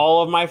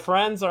of my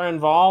friends are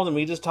involved, and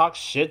we just talk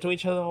shit to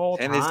each other the whole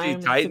time. Tennessee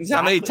It's Titans.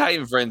 How many exactly-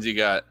 Titan friends you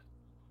got?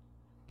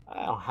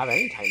 I don't have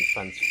any Titan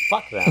friends.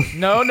 Fuck them.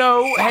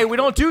 No. Hey, we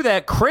don't do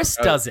that. Chris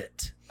Oh. does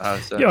it.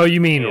 Yo,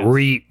 you mean Yes.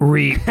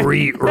 re.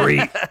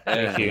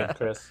 Thank you,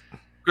 Chris.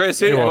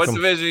 Chris, You're what's welcome.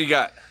 division you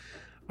got?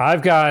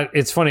 I've got.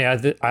 It's funny. I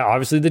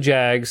obviously the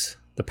Jags,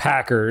 the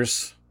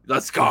Packers,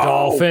 Let's the go.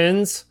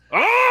 Dolphins,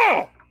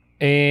 Oh!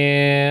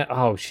 and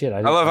oh shit!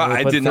 I love how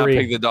I put did not three.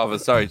 pick the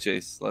Dolphins. Sorry,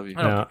 Chase. Love you.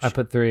 No, I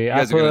put three. You I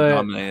guys are going to put,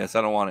 dominate us.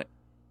 I don't want it.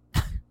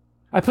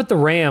 I put the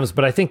Rams,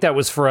 but I think that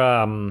was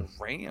from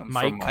Rams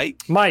Mike. from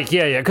Mike. Mike.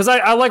 Yeah, because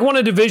I like want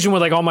a division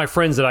with like all my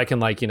friends that I can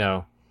like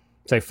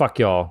say fuck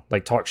y'all,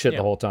 like talk shit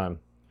the whole time.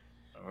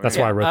 That's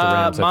why I wrote the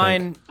Rams. I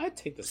think. Mine, I'd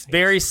take the Saints.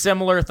 very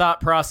similar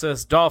thought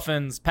process.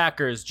 Dolphins,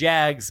 Packers,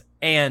 Jags,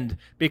 and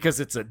because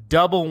it's a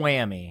double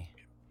whammy,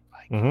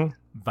 Mhm.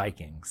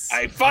 Vikings.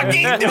 I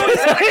fucking knew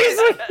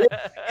it.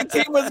 The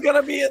team was going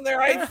to be in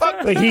there. I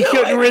fucking Like he knew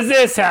couldn't it.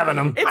 resist having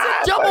them. It's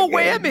a double fucking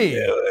whammy.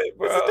 knew it,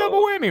 bro. It's a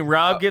double whammy.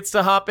 Rob gets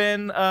to hop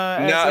in.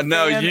 As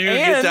No, a fan, you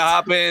and, get to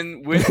hop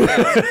in with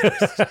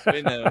us.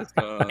 We know what's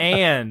going on.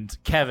 and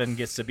Kevin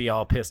gets to be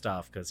all pissed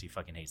off because he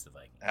fucking hates the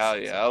Vikings. Hell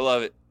yeah, I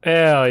love it.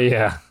 Hell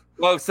yeah.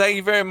 Folks, thank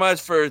you very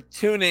much for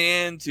tuning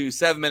in to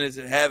 7 Minutes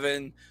in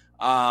Heaven.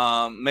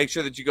 Make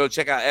sure that you go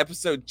check out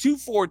episode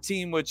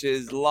 214, which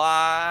is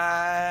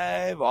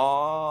live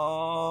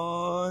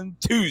on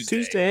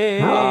Tuesday.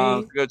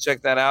 Go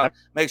check that out.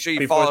 Make sure you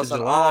Happy follow 4th us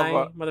of on all of July,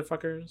 our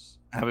motherfuckers.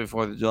 Happy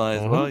 4th of July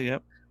as Mhm. well.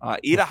 Yep.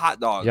 Eat a hot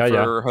dog Yeah,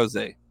 for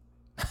Jose.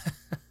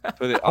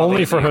 Put it all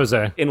Only in for there.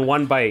 Jose. In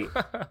one bite.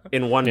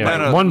 In one Yeah. bite.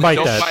 No, One bite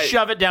don't that. bite.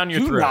 Shove it down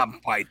your Do throat.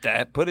 not bite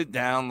that. Put it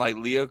down like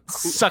Leah.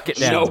 Suck it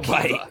down. No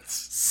bite. Put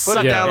Suck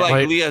it it down down. like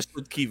like Leah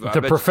Shudkiva. I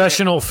The bet you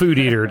professional food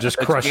eater just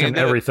Bet you crushing can't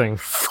do it. everything.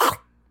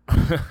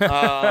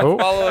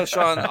 Follow us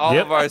on all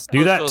Yep, of our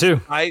do that social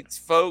too. sites,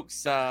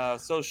 folks.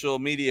 Social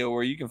media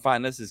where you can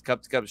find us is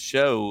Cup to Cup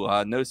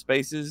Show. No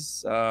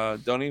spaces.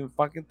 Don't even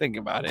fucking think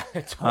about it.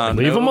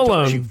 Leave them Don't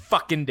you alone.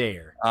 fucking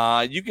dare.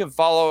 You can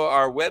follow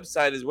our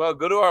website as well.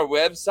 Go to our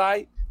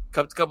website,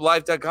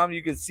 cup2cuplife.com.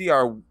 You can see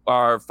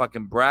our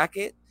fucking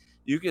bracket.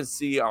 You can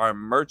see our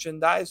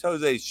merchandise.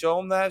 Jose, show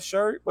them that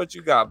shirt. What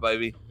you got,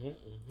 baby?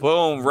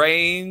 Boom.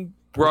 Rain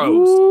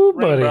Bros. Ooh,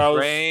 Rain buddy. Bros.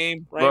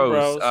 Rain Rain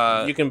Bros.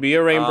 Bros. You can be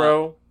a rain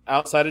bro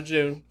outside of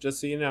June, just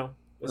so you know.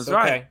 It's That's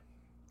right. okay.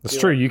 That's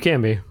true. You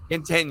can be.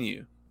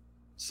 Continue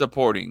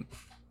supporting.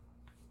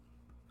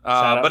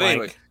 Shout out, But Mike.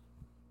 anyway,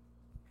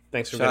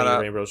 Thanks for Shout getting out.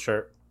 a Rain Bros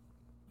shirt.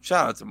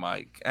 shout out to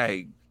Mike.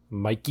 Hey,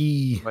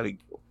 Mikey.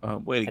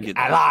 way to An get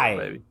ally. that,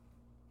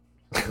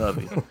 baby.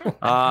 Love you.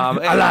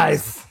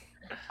 Alive.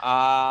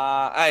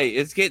 Hey,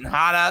 it's getting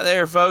hot out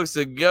there, folks.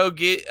 So go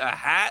get a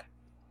hat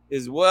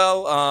as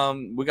well.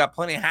 We got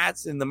plenty of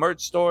hats in the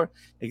merch store.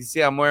 You can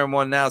see I'm wearing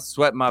one now,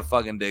 sweating my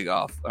fucking dig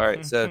off. All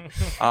right, so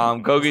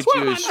go get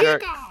you a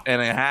shirt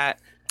and a hat.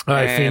 All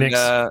right, and, Phoenix.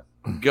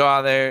 go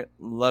out there.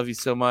 Love you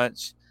so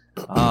much.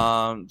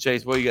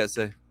 Chase, what you got to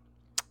say?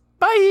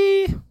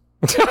 Bye.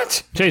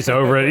 Chase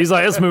over it. He's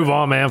like, let's move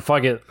on, man.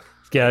 Fuck it.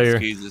 Let's get out of here.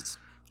 Excuses.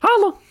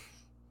 Holla.